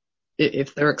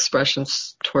if their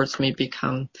expressions towards me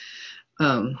become,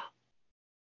 you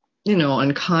know,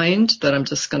 unkind, that I'm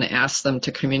just going to ask them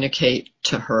to communicate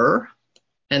to her,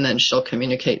 and then she'll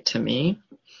communicate to me.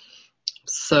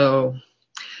 So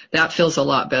that feels a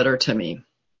lot better to me.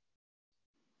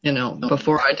 You know,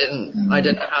 before I didn't know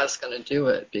how I was going to do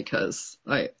it, because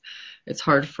it's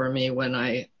hard for me when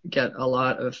I get a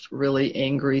lot of really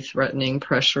angry, threatening,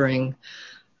 pressuring,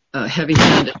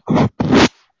 heavy-handed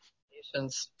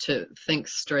situations to think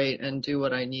straight and do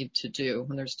what I need to do.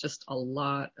 And there's just a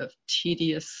lot of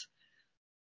tedious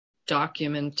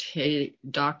documenting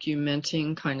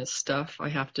kind of stuff I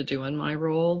have to do in my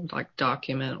role, like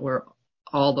document where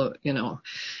all the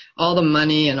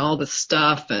money and all the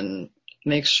stuff, and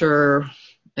make sure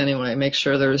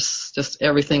there's just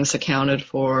everything's accounted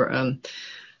for.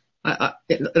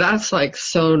 That's like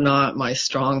so not my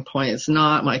strong point. It's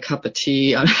not my cup of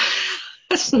tea.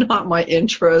 It's not my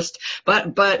interest,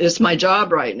 but it's my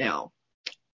job right now.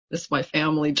 It's my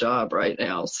family job right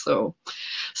now. So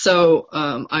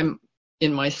I'm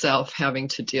in myself having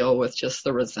to deal with just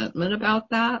the resentment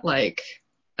about that. Like,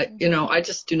 I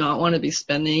just do not want to be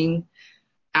spending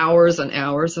hours and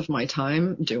hours of my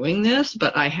time doing this,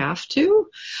 but I have to.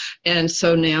 And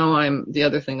so now the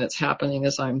other thing that's happening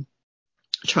is I'm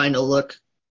trying to look,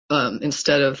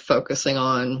 instead of focusing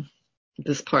on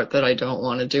this part that I don't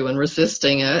want to do and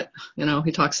resisting it,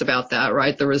 he talks about that,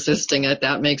 right? The resisting it,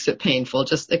 that makes it painful.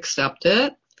 Just accept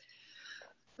it.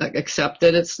 Accept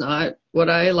that it's not what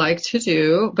I like to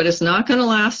do, but it's not going to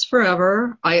last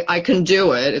forever. I can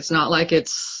do it. It's not like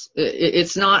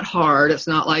it's not hard. It's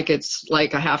not like it's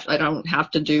like I don't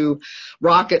have to do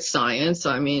rocket science.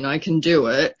 I mean, I can do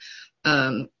it.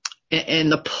 And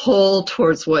the pull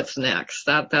towards what's next,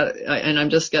 and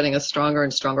I'm just getting a stronger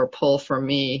and stronger pull for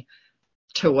me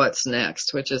to what's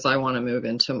next, which is I want to move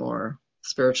into more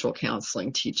spiritual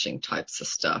counseling, teaching types of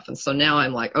stuff. And so now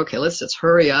I'm like, okay, let's just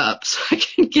hurry up so I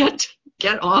can get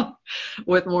on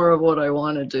with more of what I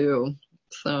want to do.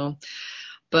 So,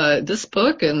 but this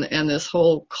book and this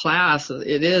whole class,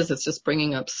 it's just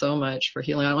bringing up so much for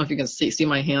healing. I don't know if you can see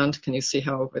my hand. Can you see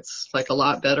how it's like a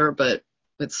lot better, but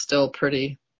it's still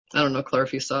pretty. I don't know, Claire,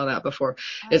 if you saw that before.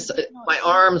 My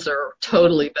arms are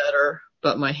totally better,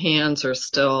 but my hands are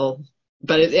still.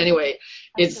 But anyway,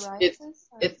 it's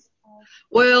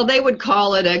well, they would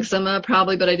call it eczema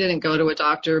probably, but I didn't go to a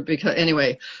doctor because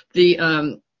anyway,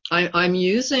 I'm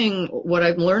using what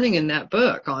I'm learning in that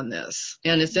book on this,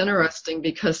 and it's interesting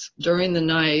because during the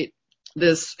night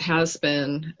this has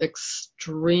been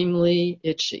extremely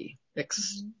itchy.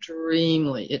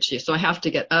 So I have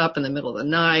to get up in the middle of the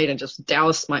night and just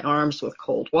douse my arms with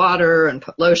cold water and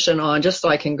put lotion on just so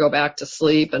I can go back to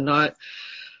sleep and not,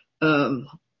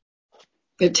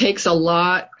 it takes a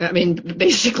lot. I mean,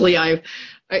 basically I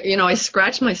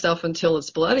scratch myself until it's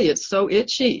bloody. It's so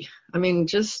itchy. I mean,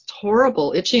 just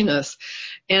horrible itchiness.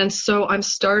 And so I'm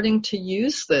starting to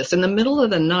use this in the middle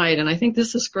of the night. And I think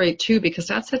this is great too, because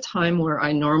that's a time where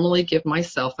I normally give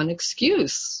myself an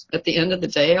excuse. At the end of the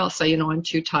day, I'll say, I'm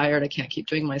too tired. I can't keep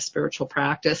doing my spiritual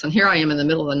practice. And here I am in the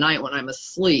middle of the night when I'm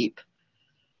asleep.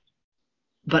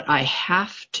 But I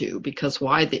have to, because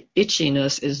why? The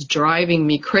itchiness is driving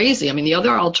me crazy. I mean, the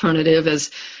other alternative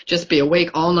is just be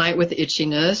awake all night with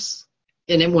itchiness.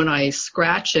 And then when I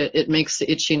scratch it, it makes the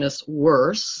itchiness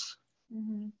worse.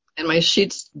 Mm-hmm. And my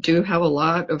sheets do have a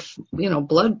lot of,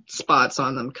 blood spots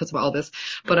on them because of all this.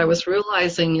 But I was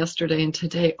realizing yesterday and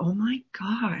today, oh my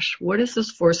gosh, what is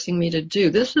this forcing me to do?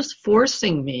 This is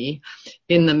forcing me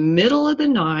in the middle of the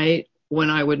night when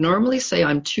I would normally say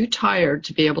I'm too tired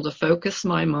to be able to focus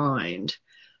my mind,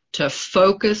 And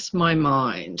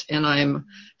I'm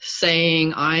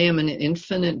saying I am an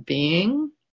infinite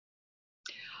being.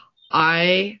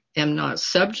 I am not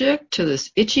subject to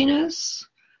this itchiness.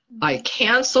 I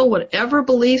cancel whatever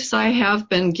beliefs I have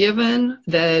been given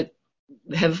that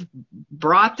have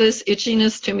brought this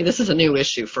itchiness to me. This is a new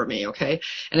issue for me, okay?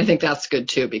 And I think that's good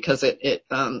too, because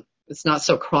it's not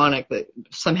so chronic, that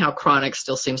somehow chronic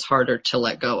still seems harder to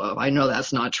let go of. I know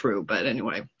that's not true, but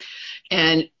anyway.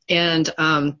 And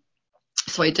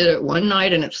so I did it one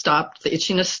night and it stopped. The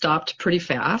itchiness stopped pretty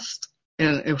fast.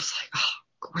 And it was like, oh,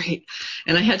 great.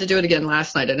 And I had to do it again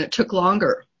last night and it took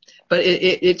longer, but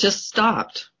it just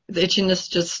stopped. The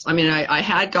itchiness I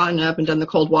had gotten up and done the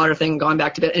cold water thing and gone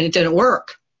back to bed and it didn't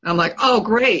work. I'm like, oh,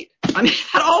 great. I mean,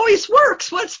 that always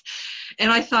works. And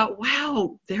I thought,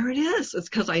 wow, there it is. It's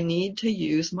because I need to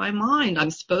use my mind.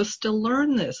 I'm supposed to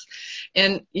learn this.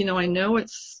 And,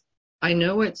 I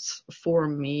know it's for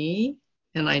me,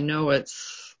 and I know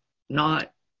it's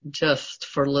not just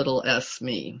for little s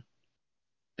me.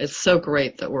 It's so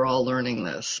great that we're all learning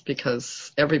this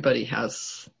because everybody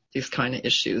has these kind of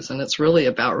issues, and it's really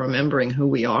about remembering who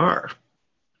we are.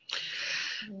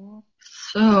 Yeah.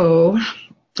 So,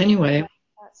 anyway,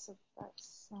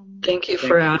 thank you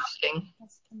for asking.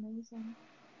 That's amazing.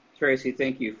 Tracy,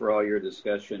 thank you for all your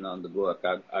discussion on the book.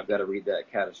 I've got to read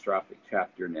that catastrophic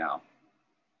chapter now.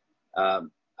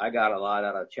 I got a lot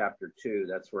out of chapter 2.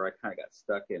 That's where I kind of got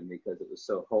stuck in because it was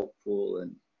so hopeful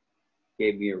and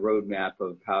gave me a roadmap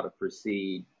of how to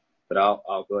proceed. But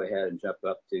I'll go ahead and jump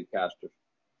up to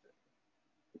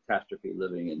catastrophe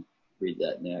living and read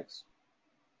that next.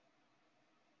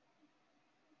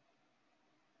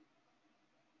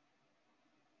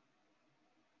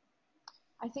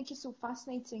 I think it's so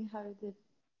fascinating how the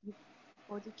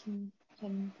body can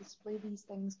display these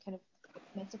things kind of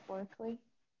metaphorically.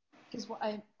 Because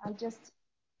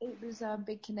it was a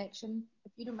big connection.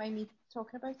 If you don't mind me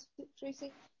talking about it,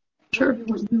 Tracy. Sure.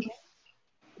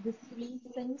 The 3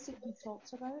 things that you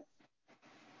talked about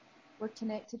were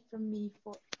connected from me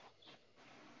for.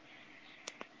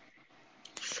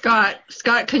 Scott,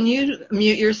 can you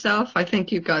mute yourself? I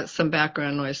think you've got some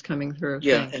background noise coming through.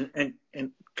 Yeah,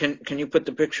 and can you put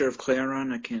the picture of Claire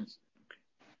on? I can't.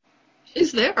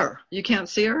 She's there. You can't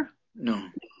see her? No.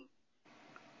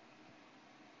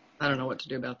 I don't know what to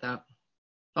do about that.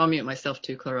 I'll mute myself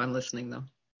too, Claire. I'm listening though.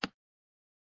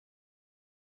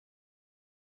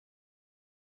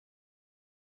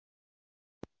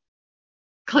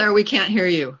 Claire, we can't hear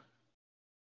you.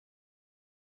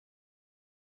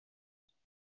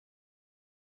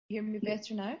 You hear me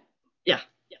better now? Yeah.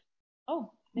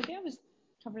 Oh, maybe I was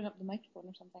covering up the microphone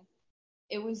or something.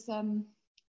 It was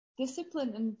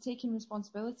discipline and taking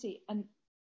responsibility. And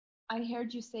I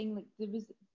heard you saying like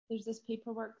there's this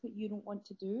paperwork that you don't want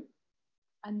to do,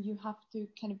 and you have to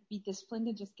kind of be disciplined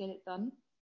and just get it done.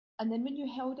 And then when you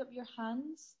held up your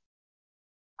hands,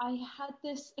 I had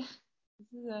this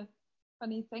this is a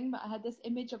funny thing, but I had this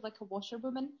image of like a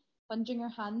washerwoman plunging her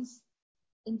hands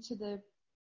into the,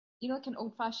 like an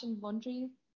old-fashioned laundry,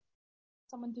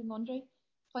 someone doing laundry,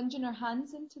 plunging her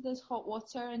hands into this hot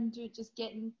water and just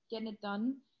getting it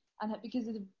done. And because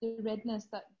of the redness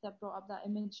that brought up that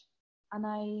image, and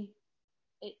I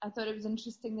thought it was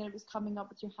interesting that it was coming up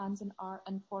with your hands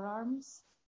and forearms.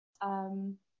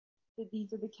 That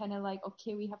these are the kind of like,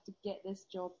 okay, we have to get this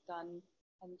job done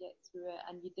and get through it,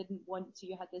 and you didn't want to,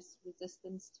 you had this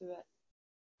resistance to it,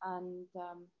 and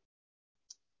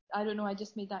I don't know, I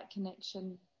just made that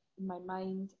connection in my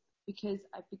mind because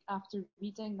after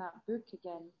reading that book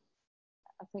again,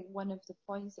 I think one of the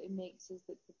points that it makes is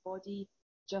that the body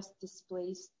just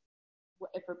displays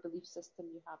whatever belief system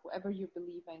you have, whatever you're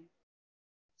believing.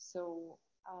 So,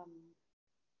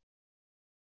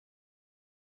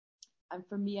 and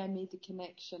for me, I made the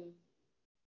connection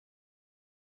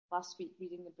last week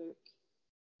reading the book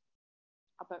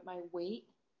about my weight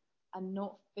and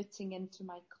not fitting into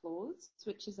my clothes,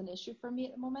 which is an issue for me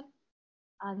at the moment.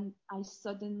 And I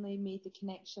suddenly made the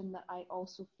connection that I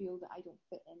also feel that I don't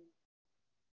fit in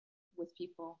with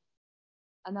people.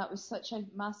 And that was such a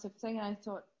massive thing. And I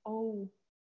thought, oh,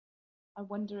 I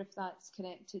wonder if that's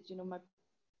connected.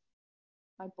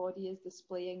 My body is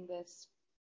displaying this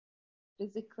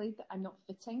physically that I'm not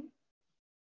fitting.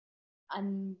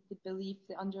 And the belief,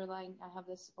 I have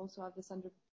this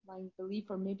underlying belief,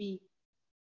 or maybe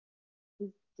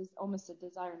there's almost a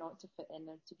desire not to fit in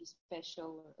or to be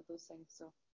special or those things.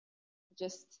 So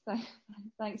just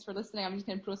thanks for listening. I'm just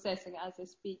kind of processing it as I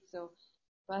speak.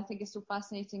 But I think it's so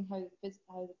fascinating how the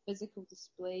physical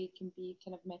display can be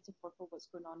kind of metaphor for what's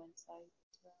going on inside.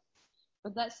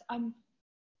 But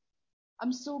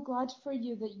I'm so glad for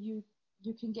you that you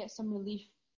can get some relief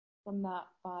from that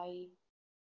by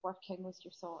working with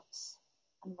your thoughts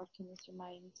and working with your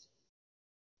mind.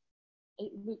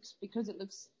 Because it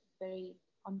looks very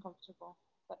uncomfortable,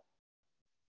 but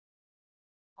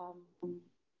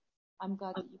I'm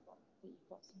glad that you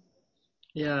got some.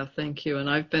 Yeah, thank you. And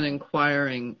I've been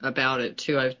inquiring about it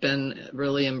too. I've been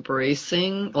really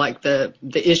embracing like the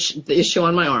issue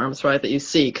on my arms, right, that you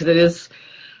see, because it is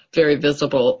very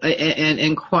visible, and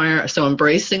inquire. So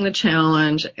embracing the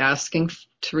challenge, asking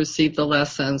to receive the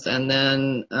lessons, and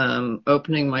then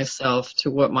opening myself to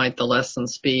what might the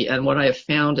lessons be. And what I have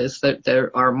found is that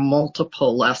there are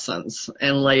multiple lessons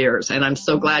and layers. And I'm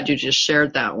so glad you just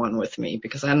shared that one with me,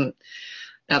 because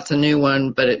that's a new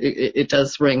one, but it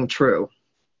does ring true.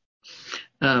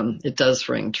 It does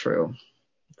ring true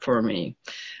for me.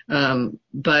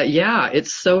 But yeah,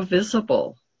 it's so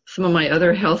visible. Some of my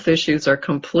other health issues are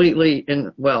completely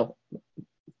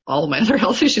all of my other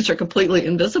health issues are completely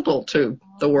invisible to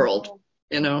the world,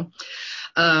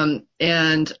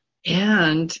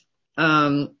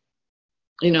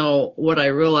 what I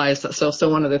realized, so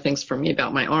one of the things for me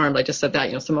about my arm, I just said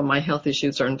that, some of my health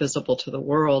issues are invisible to the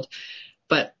world,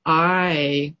 but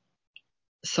I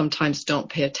sometimes don't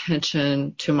pay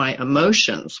attention to my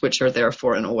emotions, which are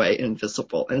therefore in a way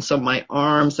invisible. And so my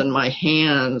arms and my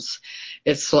hands,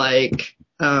 it's like,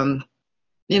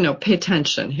 pay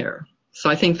attention here. So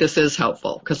I think this is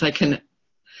helpful because because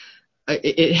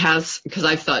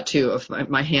I've thought too of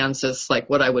my hands as like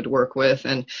what I would work with,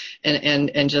 and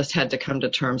just had to come to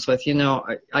terms with,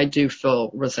 I do feel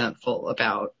resentful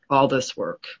about all this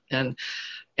work. And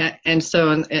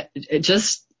so it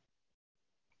just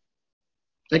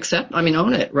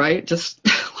own it, right? Just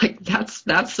like that's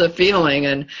the feeling,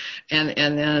 and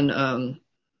then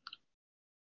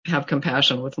have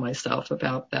compassion with myself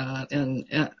about that,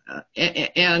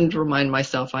 and remind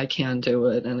myself I can do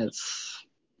it, and it's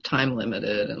time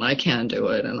limited, and I can do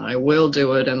it, and I will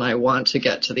do it, and I want to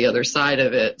get to the other side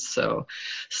of it. So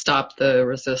stop the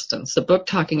resistance. The book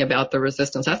talking about the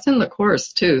resistance, that's in the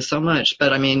course too, so much,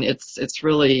 but it's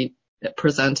really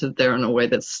presented there in a way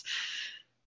that's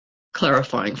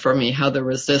clarifying for me how the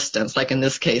resistance, like in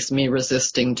this case, me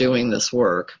resisting doing this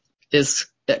work, is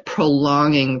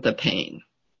prolonging the pain.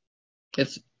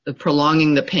 It's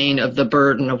prolonging the pain of the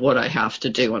burden of what I have to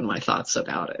do and my thoughts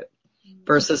about it,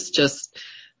 versus just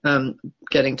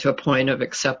getting to a point of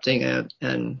accepting it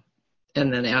and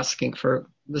then asking for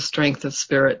the strength of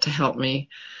spirit to help me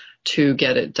to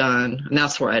get it done. And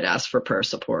that's where I'd ask for prayer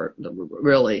support,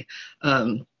 really.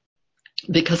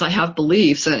 Because I have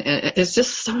beliefs, and it's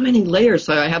just so many layers.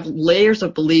 So I have layers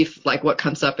of belief, like what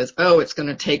comes up is, oh, it's going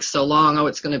to take so long. Oh,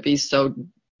 it's going to be so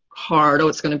hard. Oh,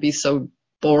 it's going to be so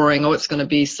boring. Oh, it's going to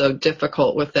be so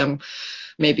difficult with them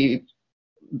maybe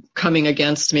coming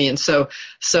against me. And so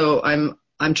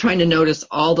I'm trying to notice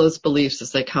all those beliefs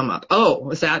as they come up. Oh,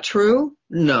 is that true?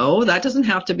 No, that doesn't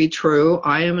have to be true.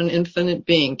 I am an infinite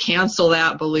being. Cancel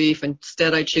that belief.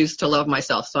 Instead, I choose to love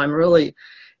myself. So I'm really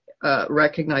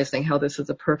recognizing how this is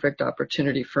a perfect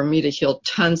opportunity for me to heal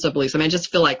tons of beliefs. I mean, I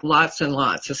just feel like lots and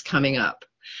lots is coming up.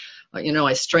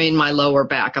 I strain my lower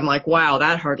back. I'm like, wow,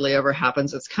 that hardly ever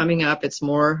happens. It's coming up. It's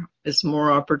more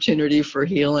opportunity for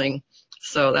healing.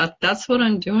 So that's what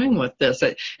I'm doing with this.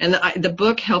 And the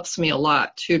book helps me a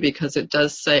lot too, because it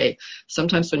does say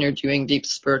sometimes when you're doing deep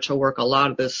spiritual work, a lot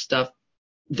of this stuff,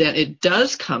 then it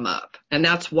does come up, and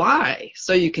that's why,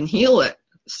 so you can heal it.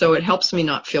 So it helps me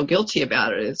not feel guilty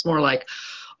about it. It's more like,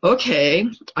 okay,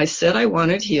 I said I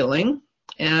wanted healing,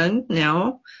 and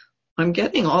now I'm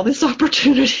getting all these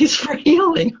opportunities for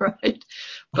healing, right?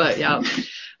 But yeah,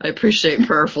 I appreciate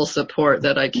prayerful support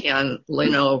that I can,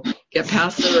 get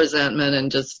past the resentment and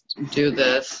just do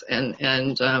this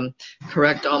and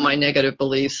correct all my negative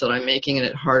beliefs that I'm making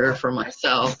it harder for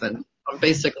myself, and I'm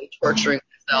basically torturing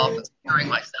myself and scaring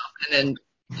myself, and then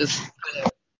just kind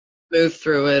of move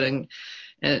through it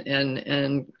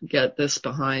and get this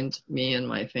behind me and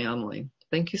my family.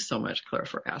 Thank you so much, Claire,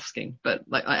 for asking. But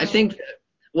I think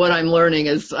what I'm learning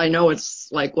is, I know it's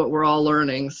like what we're all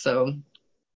learning, so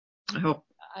I hope.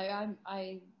 I'm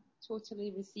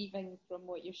totally receiving from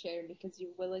what you're sharing, because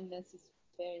your willingness is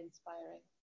very inspiring.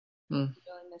 Your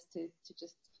willingness to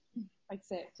just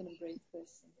accept and embrace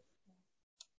this.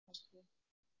 Thank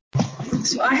you.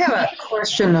 So I have a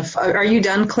question are you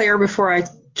done, Claire, before I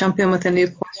jump in with a new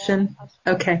question?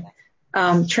 Yeah, okay.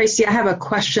 Tracy, I have a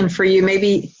question for you.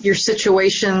 Maybe your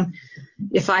situation,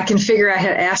 if I can figure out how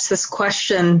to ask this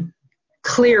question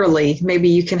clearly, maybe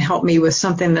you can help me with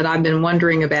something that I've been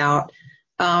wondering about.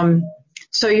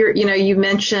 So you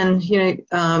mentioned,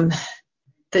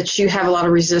 that you have a lot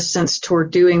of resistance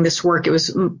toward doing this work. It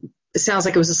sounds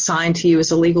like it was assigned to you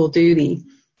as a legal duty.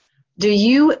 Do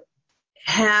you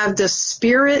have the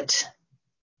Spirit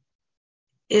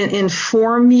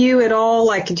inform you at all?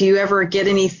 Like, do you ever get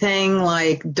anything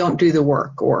like, don't do the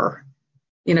work, or,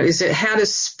 how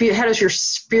does your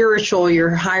spiritual,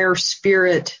 your higher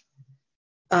spirit,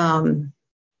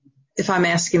 if I'm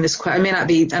asking this question,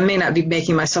 I may not be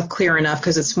making myself clear enough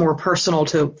because it's more personal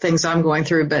to things I'm going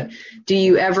through, but do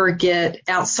you ever get,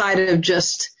 outside of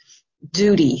just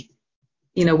duty,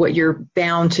 what you're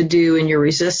bound to do in your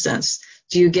resistance,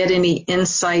 do you get any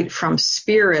insight from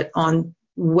Spirit on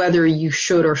whether you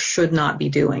should or should not be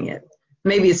doing it?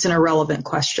 Maybe it's an irrelevant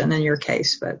question in your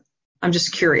case, but I'm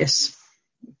just curious.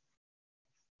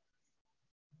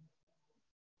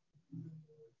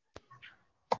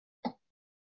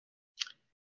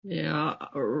 Yeah,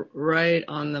 right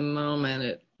on the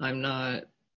moment, I'm not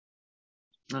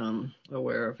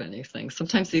aware of anything.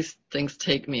 Sometimes these things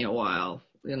take me a while.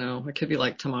 It could be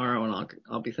like tomorrow, and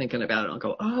I'll be thinking about it. I'll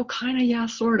go, oh, kind of, yeah,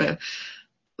 sort of.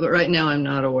 But right now, I'm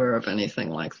not aware of anything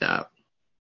like that.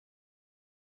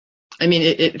 I mean,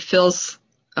 it feels.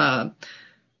 I've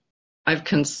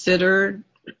considered,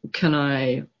 can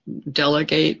I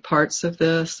delegate parts of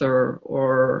this,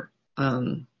 or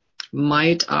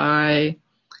might I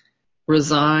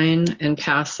resign and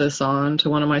pass this on to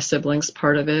one of my siblings?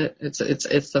 Part of it, it's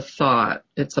a thought,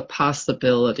 it's a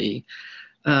possibility,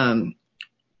 and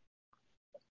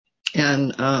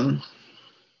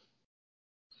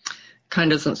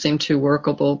kind of doesn't seem too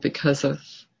workable because of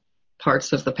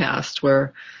parts of the past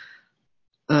where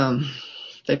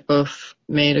they've both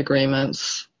made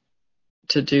agreements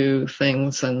to do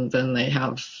things and then they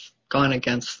have gone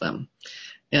against them.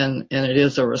 And it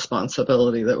is a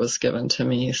responsibility that was given to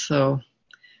me. So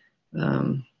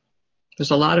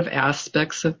there's a lot of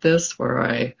aspects of this where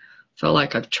I feel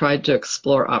like I've tried to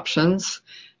explore options,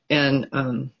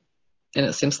 and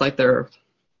it seems like there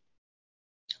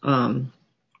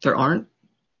aren't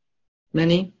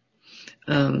many,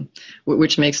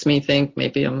 which makes me think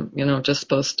maybe I'm just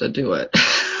supposed to do it.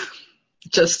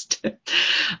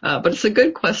 But it's a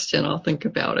good question. I'll think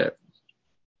about it.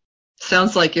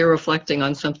 Sounds like you're reflecting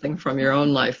on something from your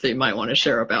own life that you might want to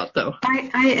share about, though.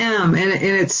 I am, and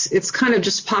it's kind of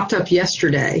just popped up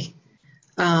yesterday,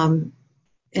 and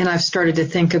I've started to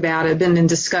think about it. I've been in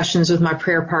discussions with my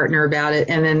prayer partner about it,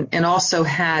 and also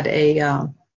had a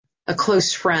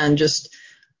close friend just,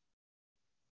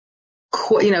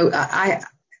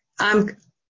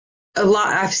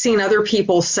 I've seen other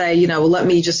people say, let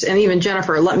me just, and even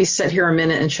Jennifer, let me sit here a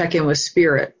minute and check in with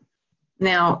Spirit.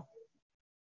 Now,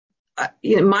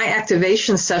 my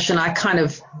activation session,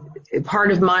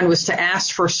 part of mine was to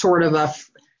ask for sort of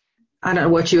I don't know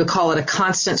what you would call it, a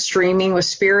constant streaming with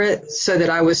Spirit, so that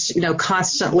I was,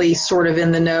 constantly sort of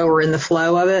in the know or in the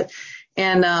flow of it.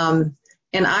 And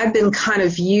And I've been kind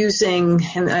of using,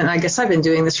 and I guess I've been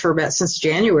doing this for about since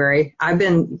January. I've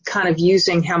been kind of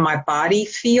using how my body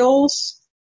feels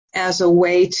as a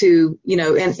way to,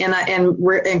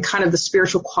 and kind of the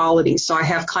spiritual qualities. So I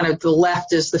have kind of the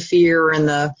left is the fear and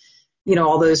the,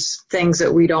 all those things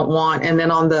that we don't want. And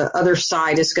then on the other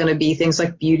side is going to be things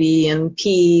like beauty and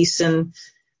peace and,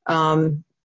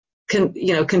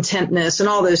 contentness and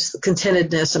all those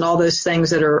contentedness and all those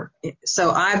things that are,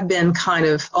 so I've been kind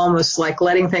of almost like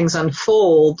letting things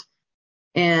unfold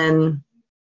and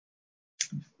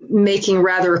making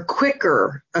rather a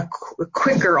quicker,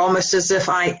 almost as if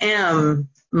I am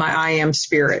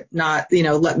spirit, not,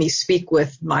 let me speak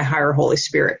with my higher Holy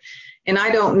Spirit. And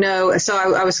I don't know. So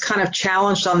I was kind of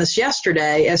challenged on this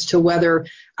yesterday as to whether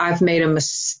I've made a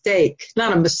mistake,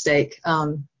 not a mistake.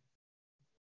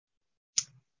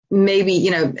 Maybe,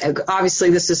 obviously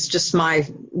this is just my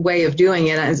way of doing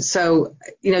it. And so,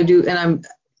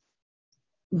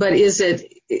 but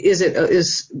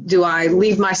do I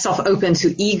leave myself open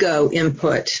to ego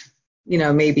input,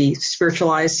 maybe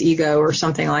spiritualized ego or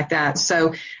something like that?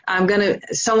 So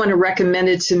someone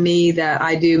recommended to me that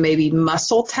I do maybe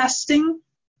muscle testing,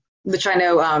 which I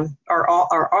know, our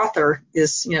author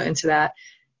is, into that,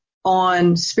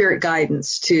 on spirit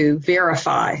guidance to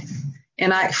verify.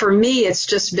 And for me, it's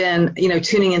just been,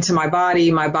 tuning into my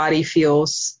body. My body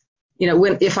feels,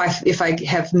 if I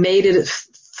have made it,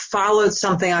 followed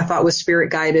something I thought was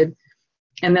spirit guided,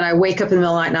 and then I wake up in the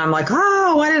middle of the night and I'm like,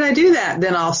 oh, why did I do that?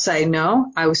 Then I'll say,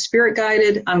 no, I was spirit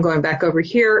guided. I'm going back over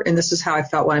here. And this is how I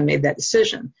felt when I made that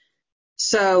decision.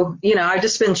 So, I've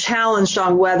just been challenged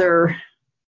on whether,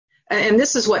 and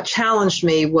this is what challenged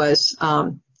me was,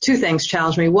 two things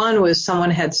challenged me. One was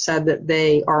someone had said that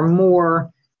they are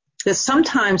more, that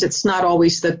sometimes it's not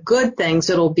always the good things.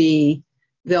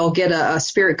 They'll get a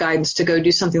spirit guidance to go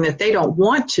do something that they don't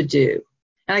want to do.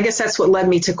 And I guess that's what led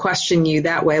me to question you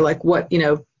that way. Like what,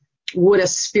 would a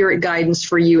spirit guidance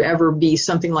for you ever be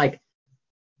something like,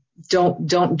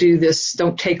 don't do this,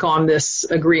 don't take on this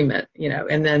agreement,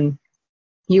 and then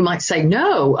you might say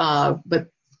no, but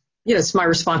it's my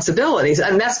responsibilities.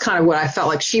 And that's kind of what I felt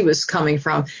like she was coming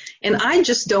from. And I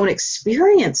just don't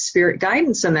experience spirit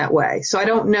guidance in that way. So I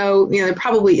don't know, there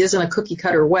probably isn't a cookie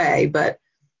cutter way, but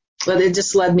it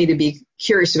just led me to be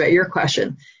curious about your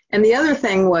question. And the other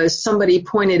thing was somebody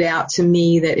pointed out to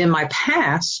me that in my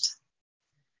past,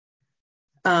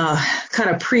 kind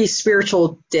of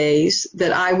pre-spiritual days,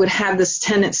 that I would have this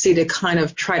tendency to kind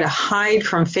of try to hide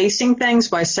from facing things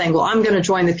by saying, well, I'm going to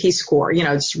join the Peace Corps,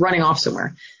 just running off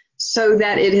somewhere. So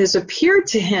that it has appeared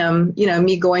to him,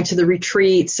 me going to the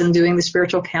retreats and doing the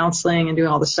spiritual counseling and doing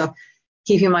all this stuff,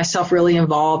 keeping myself really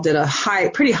involved at a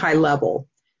pretty high level.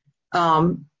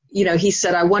 He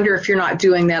said, I wonder if you're not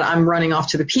doing that. I'm running off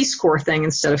to the Peace Corps thing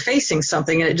instead of facing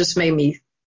something. And it just made me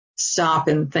stop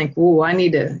and think, whoa, I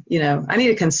need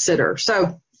to consider.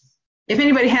 So if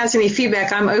anybody has any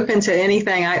feedback, I'm open to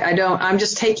anything. I'm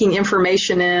just taking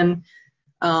information in.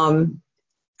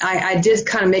 I did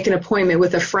kind of make an appointment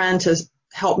with a friend to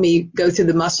help me go through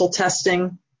the muscle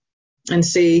testing and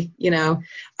see,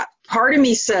 part of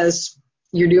me says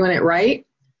you're doing it right.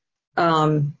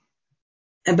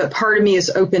 But part of me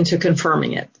is open to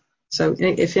confirming it. So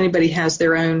if anybody has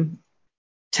their own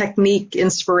technique,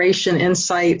 inspiration,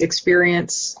 insight,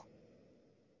 experience.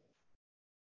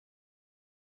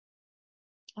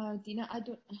 Dina,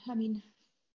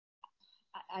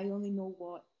 I only know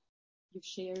what you've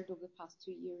shared over the past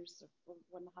 2 years or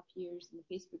 1.5 years in the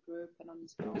Facebook group and on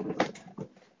these blogs.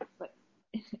 But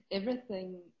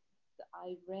everything that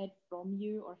I read from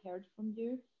you or heard from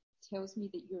you tells me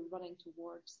that you're running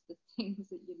towards the things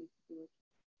that you need to do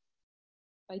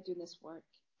by doing this work.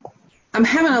 I'm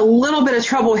having a little bit of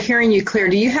trouble hearing you clear.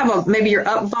 Do you have maybe your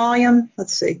up volume?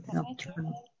 Let's see. Let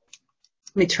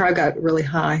me try. I got really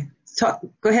high.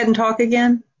 Go ahead and talk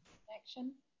again.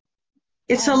 Connection.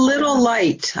 It's a little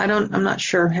light. I'm not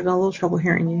sure. I'm having a little trouble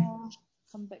hearing you.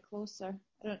 Come a bit closer.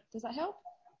 Does that help?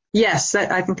 Yes,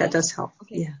 I think that does help.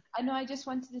 Okay. Yeah. I know. I just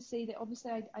wanted to say that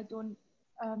obviously I don't.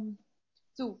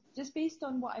 So just based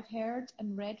on what I've heard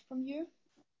and read from you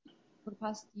for the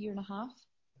past 1.5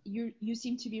 years, you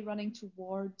seem to be running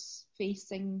towards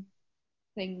facing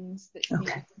thing that maybe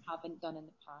you haven't done in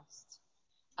the past.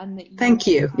 And that Thank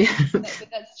you. But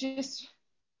that's just...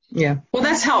 Yeah. Well,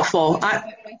 that's helpful.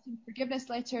 Writing forgiveness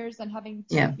letters and having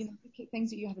to look at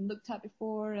things that you haven't looked at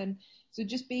before. And so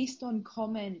just based on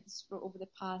comments for over the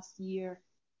past year,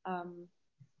 I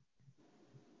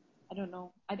don't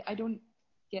know. I don't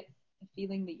get the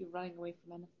feeling that you're running away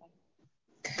from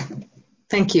anything.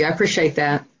 Thank you. I appreciate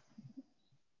that.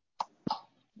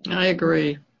 I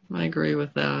agree. I agree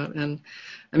with that. And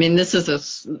I mean, this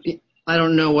is I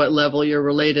don't know what level you're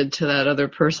related to that other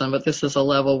person, but this is a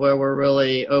level where we're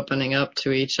really opening up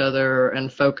to each other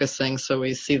and focusing so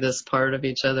we see this part of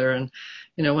each other. And,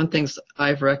 you know, one thing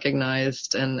I've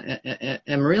recognized and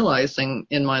am realizing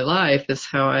in my life is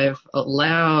how I've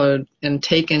allowed and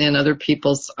taken in other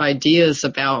people's ideas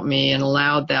about me and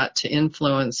allowed that to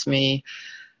influence me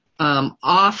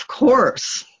off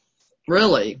course.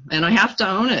 Really. And I have to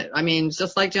own it. I mean,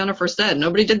 just like Jennifer said,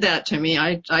 nobody did that to me.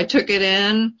 I took it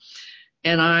in,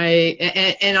 and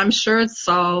I'm sure it's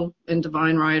all in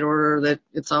divine right order, that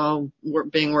it's all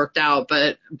being worked out.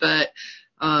 But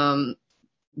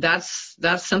that's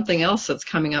something else that's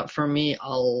coming up for me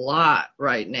a lot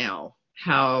right now.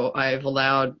 How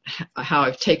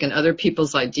I've taken other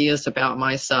people's ideas about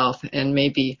myself and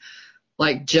maybe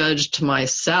like judged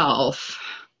myself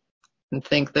and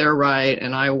think they're right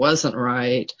and I wasn't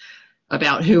right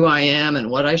about who I am and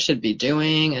what I should be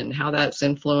doing and how that's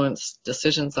influenced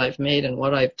decisions I've made and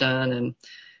what I've done.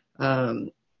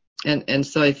 And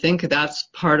so I think that's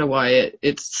part of why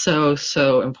it's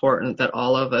so important that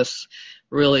all of us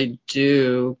really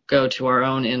do go to our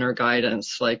own inner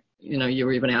guidance. Like, you know, you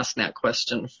were even asking that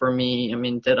question for me. I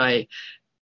mean,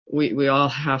 we all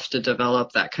have to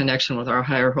develop that connection with our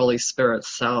higher Holy Spirit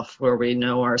self where we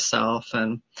know ourself,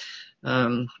 and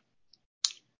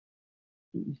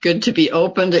good to be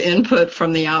open to input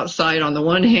from the outside on the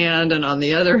one hand, and on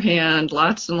the other hand,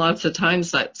 lots and lots of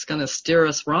times that's going to steer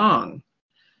us wrong.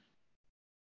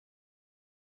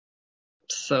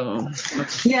 So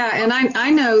yeah, and I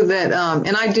know that,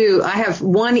 and I have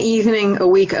one evening a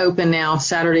week open now,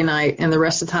 Saturday night, and the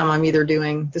rest of the time I'm either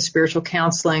doing the spiritual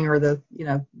counseling or the, you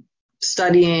know,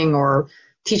 studying or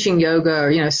teaching yoga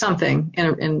or, you know, something,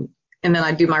 and then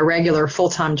I do my regular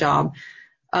full-time job.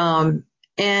 And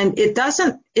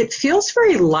it feels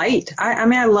very light. I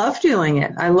mean, I love doing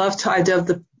it. I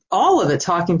do all of it,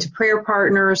 talking to prayer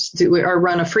partners, I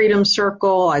run a freedom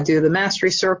circle. I do the mastery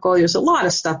circle. There's a lot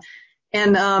of stuff.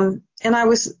 And I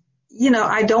was, you know,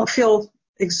 I don't feel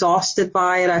exhausted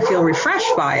by it. I feel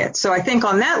refreshed by it. So I think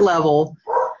on that level,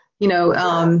 you know,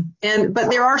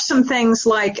 but there are some things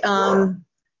like,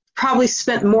 probably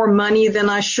spent more money than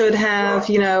I should have,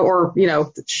 you know, or, you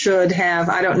know, should have,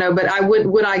 I don't know, but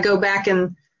would I go back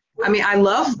and, I mean, I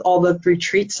love all the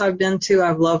retreats I've been to.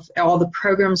 I've loved all the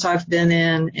programs I've been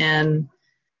in. And,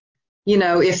 you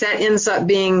know, if that ends up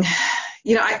being,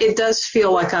 you know, it does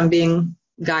feel like I'm being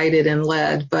guided and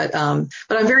led, but I'm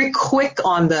very quick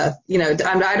on the, you know,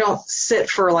 I don't sit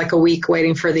for like a week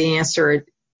waiting for the answer.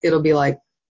 It'll be like,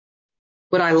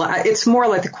 it's more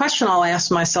like the question I'll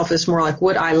ask myself is more like,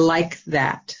 would I like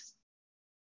that?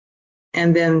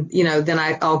 And then, you know,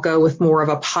 I'll go with more of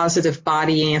a positive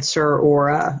body answer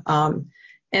or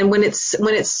and when it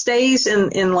stays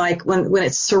in like, when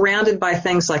it's surrounded by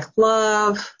things like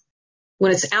love,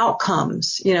 when it's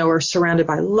outcomes, you know, we're surrounded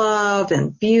by love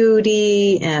and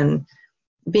beauty and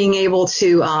being able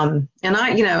to, and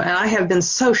I have been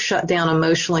so shut down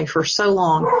emotionally for so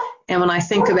long. And when I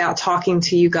think about talking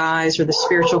to you guys or the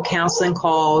spiritual counseling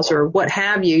calls or what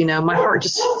have you, you know, my heart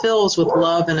just fills with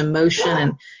love and emotion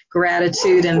and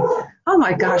gratitude. And oh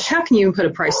my gosh, how can you even put a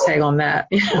price tag on that?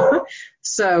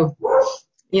 So,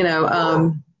 you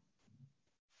know,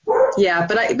 yeah,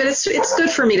 but it's good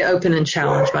for me to open and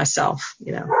challenge myself,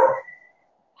 you know.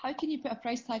 How can you put a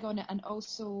price tag on it? And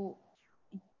also,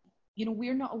 you know,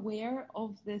 we're not aware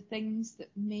of the things that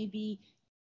maybe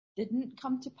didn't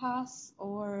come to pass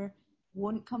or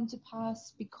won't come to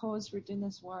pass because we're doing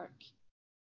this work.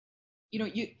 You know,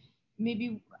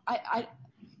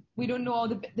 we don't know all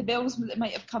the bills that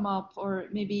might have come up, or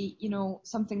maybe, you know,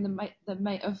 something that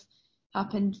might have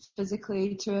happened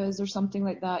physically to us or something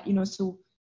like that, you know. So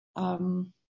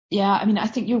yeah, I mean, I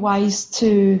think you're wise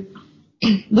to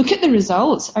look at the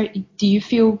results. Are you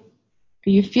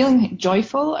feeling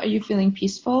joyful? Are you feeling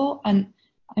peaceful? And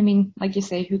I mean, like you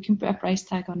say, who can put a price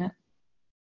tag on it?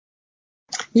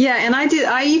 Yeah, and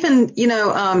I even, you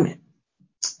know,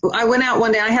 I went out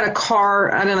one day, I had a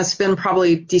car, I don't know, it's been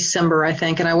probably December, I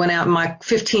think, and I went out and my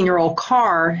 15-year-old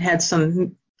car had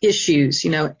some issues,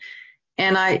 you know,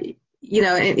 and you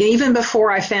know, and even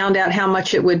before I found out how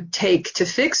much it would take to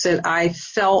fix it, I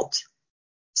felt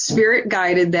spirit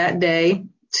guided that day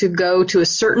to go to a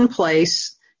certain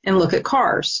place and look at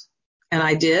cars. And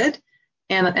I did.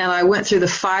 And I went through the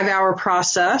 5-hour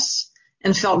process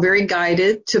and felt very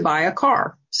guided to buy a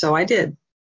car. So I did.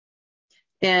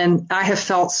 And I have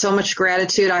felt so much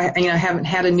gratitude. I haven't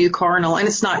had a new car in a while, and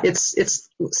it's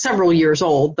several years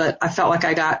old, but I felt like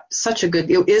I got such a good,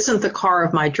 it isn't the car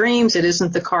of my dreams. It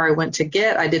isn't the car I went to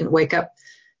get. I didn't wake up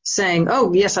saying,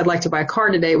 oh, yes, I'd like to buy a car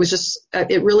today. It was just,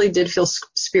 it really did feel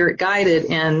spirit guided,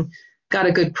 and got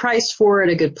a good price for it,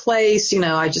 a good place.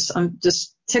 I'm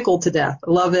just tickled to death.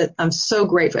 I love it. I'm so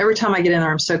grateful. Every time I get in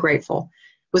there, I'm so grateful.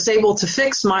 Was able to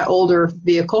fix my older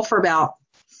vehicle for about,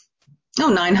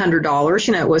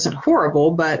 $900. It wasn't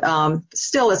horrible, but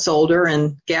still it's older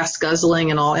and gas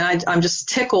guzzling and all. And I'm just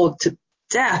tickled to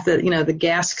death that, the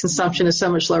gas consumption is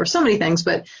so much lower, so many things.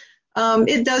 But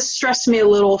it does stress me a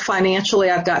little financially.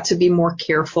 I've got to be more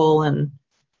careful.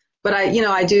 But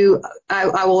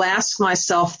I will ask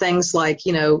myself things like,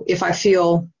 if I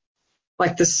feel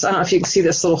like this, I don't know if you can see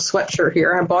this little sweatshirt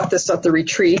here. I bought this at the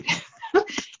retreat.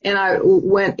 And I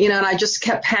went, and I just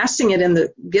kept passing it in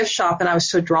the gift shop, and I was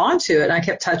so drawn to it. And I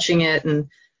kept touching it. And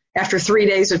after 3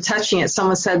 days of touching it,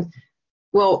 someone said,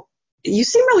 well, you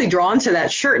seem really drawn to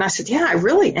that shirt. And I said, yeah, I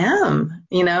really am,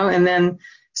 and then,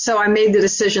 so I made the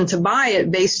decision to buy it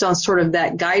based on sort of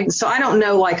that guidance. So I don't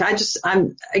know, I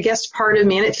guess part of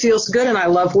me, and it feels good and I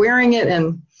love wearing it,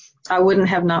 and I wouldn't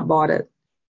have not bought it.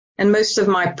 And most of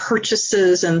my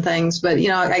purchases and things, but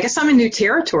I guess I'm in new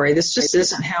territory. This just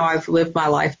isn't how I've lived my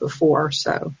life before.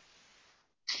 So,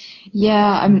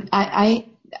 yeah, I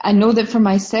know that for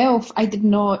myself, I did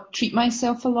not treat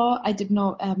myself a lot. I did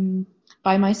not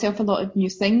buy myself a lot of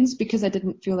new things because I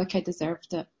didn't feel like I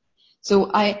deserved it. So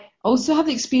I also have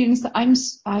the experience that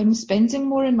I'm spending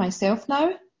more on myself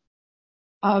now.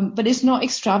 But it's not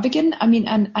extravagant. I mean,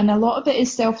 and a lot of it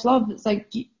is self-love. It's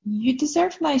like, you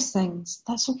deserve nice things.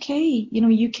 That's okay.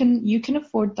 You can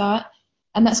afford that.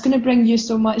 And that's going to bring you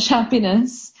so much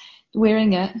happiness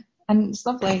wearing it. And it's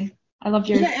lovely. I love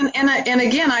your. Yeah. And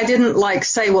again, I didn't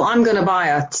say, well, I'm going to buy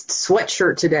a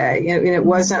sweatshirt today. It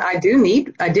wasn't, I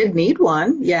did need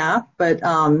one. Yeah. But,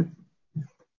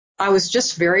 I was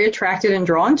just very attracted and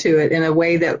drawn to it in a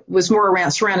way that was more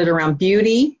surrounded around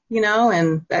beauty,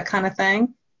 and that kind of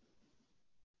thing.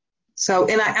 So,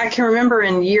 and I can remember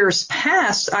in years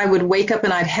past, I would wake up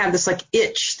and I'd have this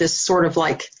itch, this sort of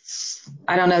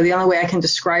I don't know, the only way I can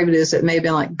describe it is it may have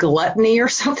been gluttony or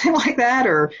something like that,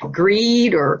 or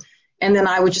greed, and then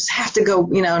I would just have to go,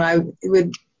 and I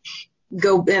would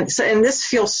go, and this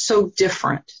feels so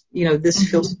different, this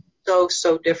feels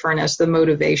so different as the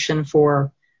motivation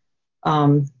for,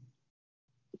 and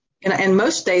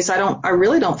most days I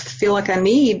really don't feel like I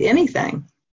need anything.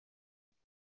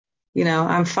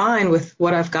 I'm fine with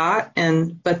what I've got,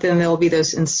 but then there'll be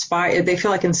those they feel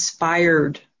like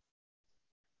inspired.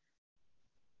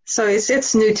 So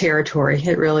it's new territory.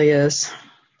 It really is.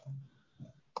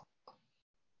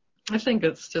 I think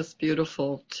it's just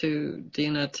beautiful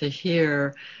Dina, to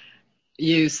hear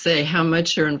you say how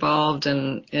much you're involved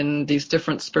in these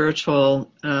different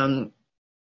spiritual,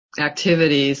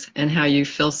 activities, and how you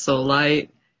feel so light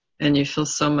and you feel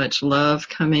so much love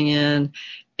coming in.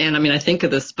 And I mean, I think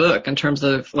of this book in terms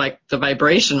of the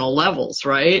vibrational levels,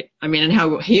 right? I mean, and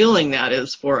how healing that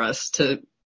is for us to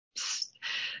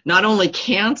not only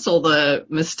cancel the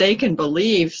mistaken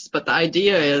beliefs, but the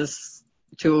idea is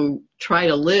to try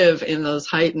to live in those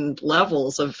heightened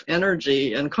levels of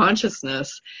energy and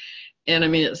consciousness. And I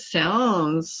mean, it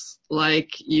sounds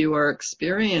like you are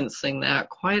experiencing that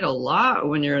quite a lot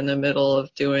when you're in the middle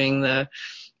of doing the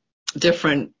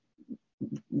different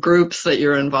groups that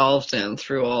you're involved in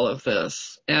through all of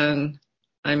this. And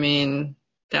I mean,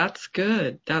 that's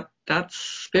good. That's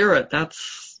spirit.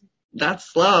 That's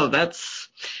love. That's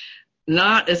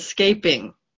not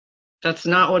escaping. That's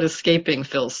not what escaping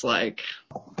feels like.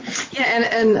 Yeah,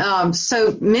 and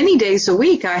so many days a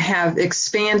week I have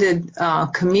expanded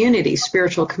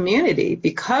spiritual community,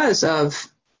 because of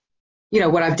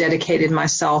what I've dedicated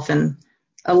myself and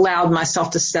allowed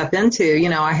myself to step into.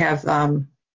 I have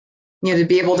to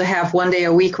be able to have one day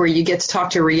a week where you get to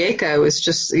talk to Rieko is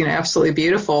just absolutely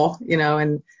beautiful.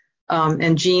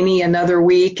 And Jeannie another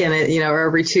week, and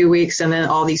every 2 weeks, and then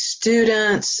all these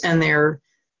students and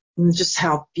just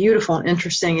how beautiful and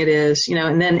interesting it is.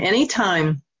 And then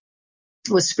anytime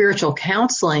with spiritual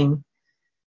counseling,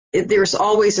 there's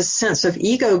always a sense of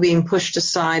ego being pushed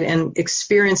aside and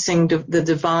experiencing the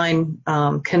divine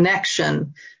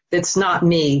connection that's not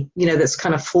me, that's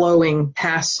kind of flowing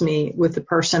past me with the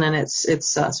person. And it's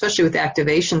especially with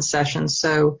activation sessions.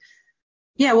 So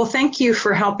yeah, well, thank you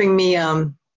for helping me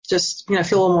just feel a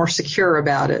little more secure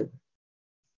about it.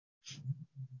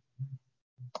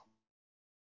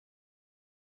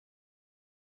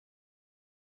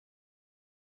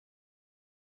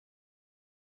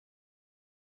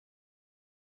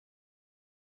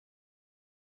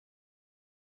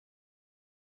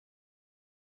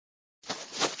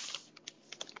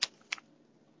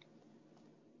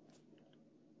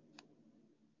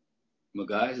 Well,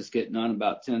 guys, it's getting on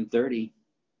about 10:30.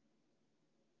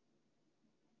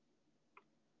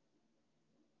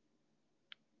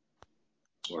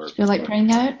 feel like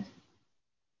praying out?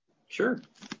 Sure.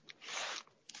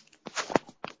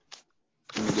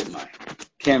 Let me get my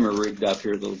camera rigged up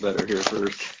here a little better here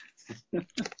first. I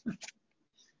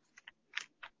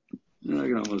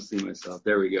can almost see myself.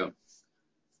 There we go.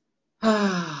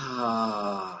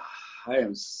 I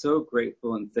am so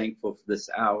grateful and thankful for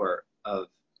this hour of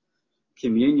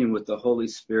communion with the Holy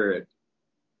Spirit.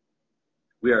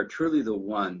 We are truly the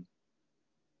one,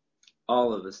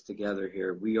 all of us together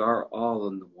here. We are all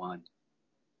in the one.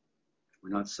 We're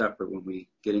not separate when we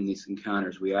get in these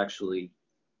encounters. We actually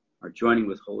are joining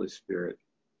with Holy Spirit.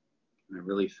 And I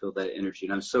really feel that energy.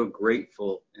 And I'm so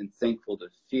grateful and thankful to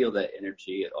feel that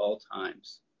energy at all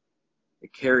times.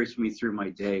 It carries me through my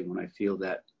day when I feel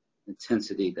that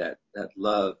intensity, that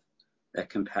love, that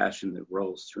compassion that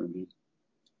rolls through me.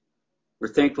 We're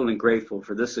thankful and grateful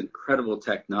for this incredible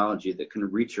technology that can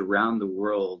reach around the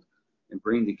world and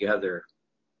bring together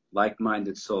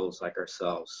like-minded souls like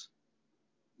ourselves.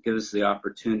 Give us the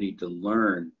opportunity to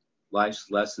learn life's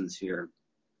lessons here.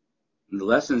 And the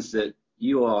lessons that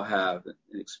you all have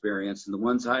experienced and the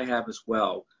ones I have as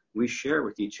well, we share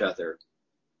with each other.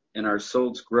 And our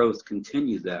soul's growth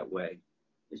continues that way.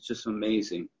 It's just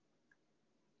amazing.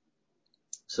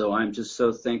 So I'm just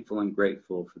so thankful and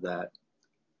grateful for that.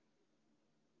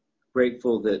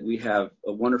 Grateful that we have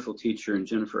a wonderful teacher in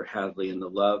Jennifer Hadley and the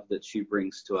love that she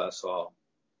brings to us all,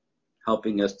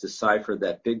 helping us decipher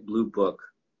that big blue book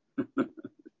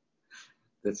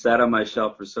that sat on my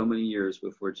shelf for so many years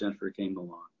before Jennifer came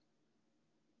along.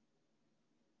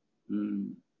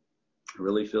 I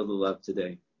really feel the love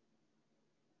today.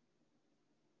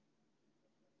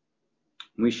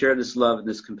 We share this love and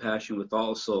this compassion with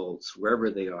all souls, wherever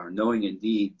they are, knowing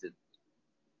indeed that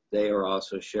they are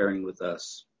also sharing with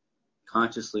us,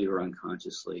 consciously or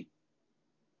unconsciously.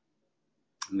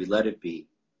 And we let it be.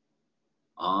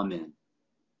 Amen.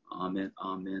 Amen,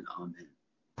 amen, amen.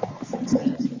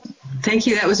 Thank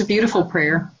you. That was a beautiful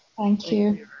prayer. Thank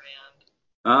you.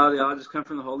 They all just come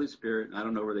from the Holy Spirit. I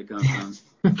don't know where they come from.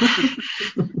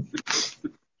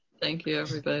 Thank you,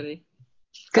 everybody.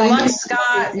 Good luck,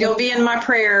 Scott. You'll be in my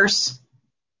prayers.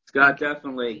 Scott,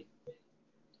 definitely.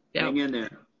 Yep. Hang in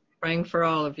there. Praying for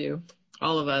all of you,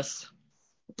 all of us.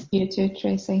 You too,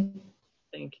 Tracy.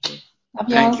 Thank you.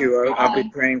 Thank you. I'll be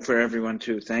praying for everyone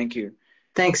too. Thank you.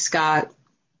 Thanks, Scott.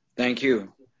 Thank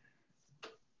you.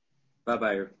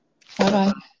 Bye-bye.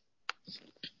 Bye-bye.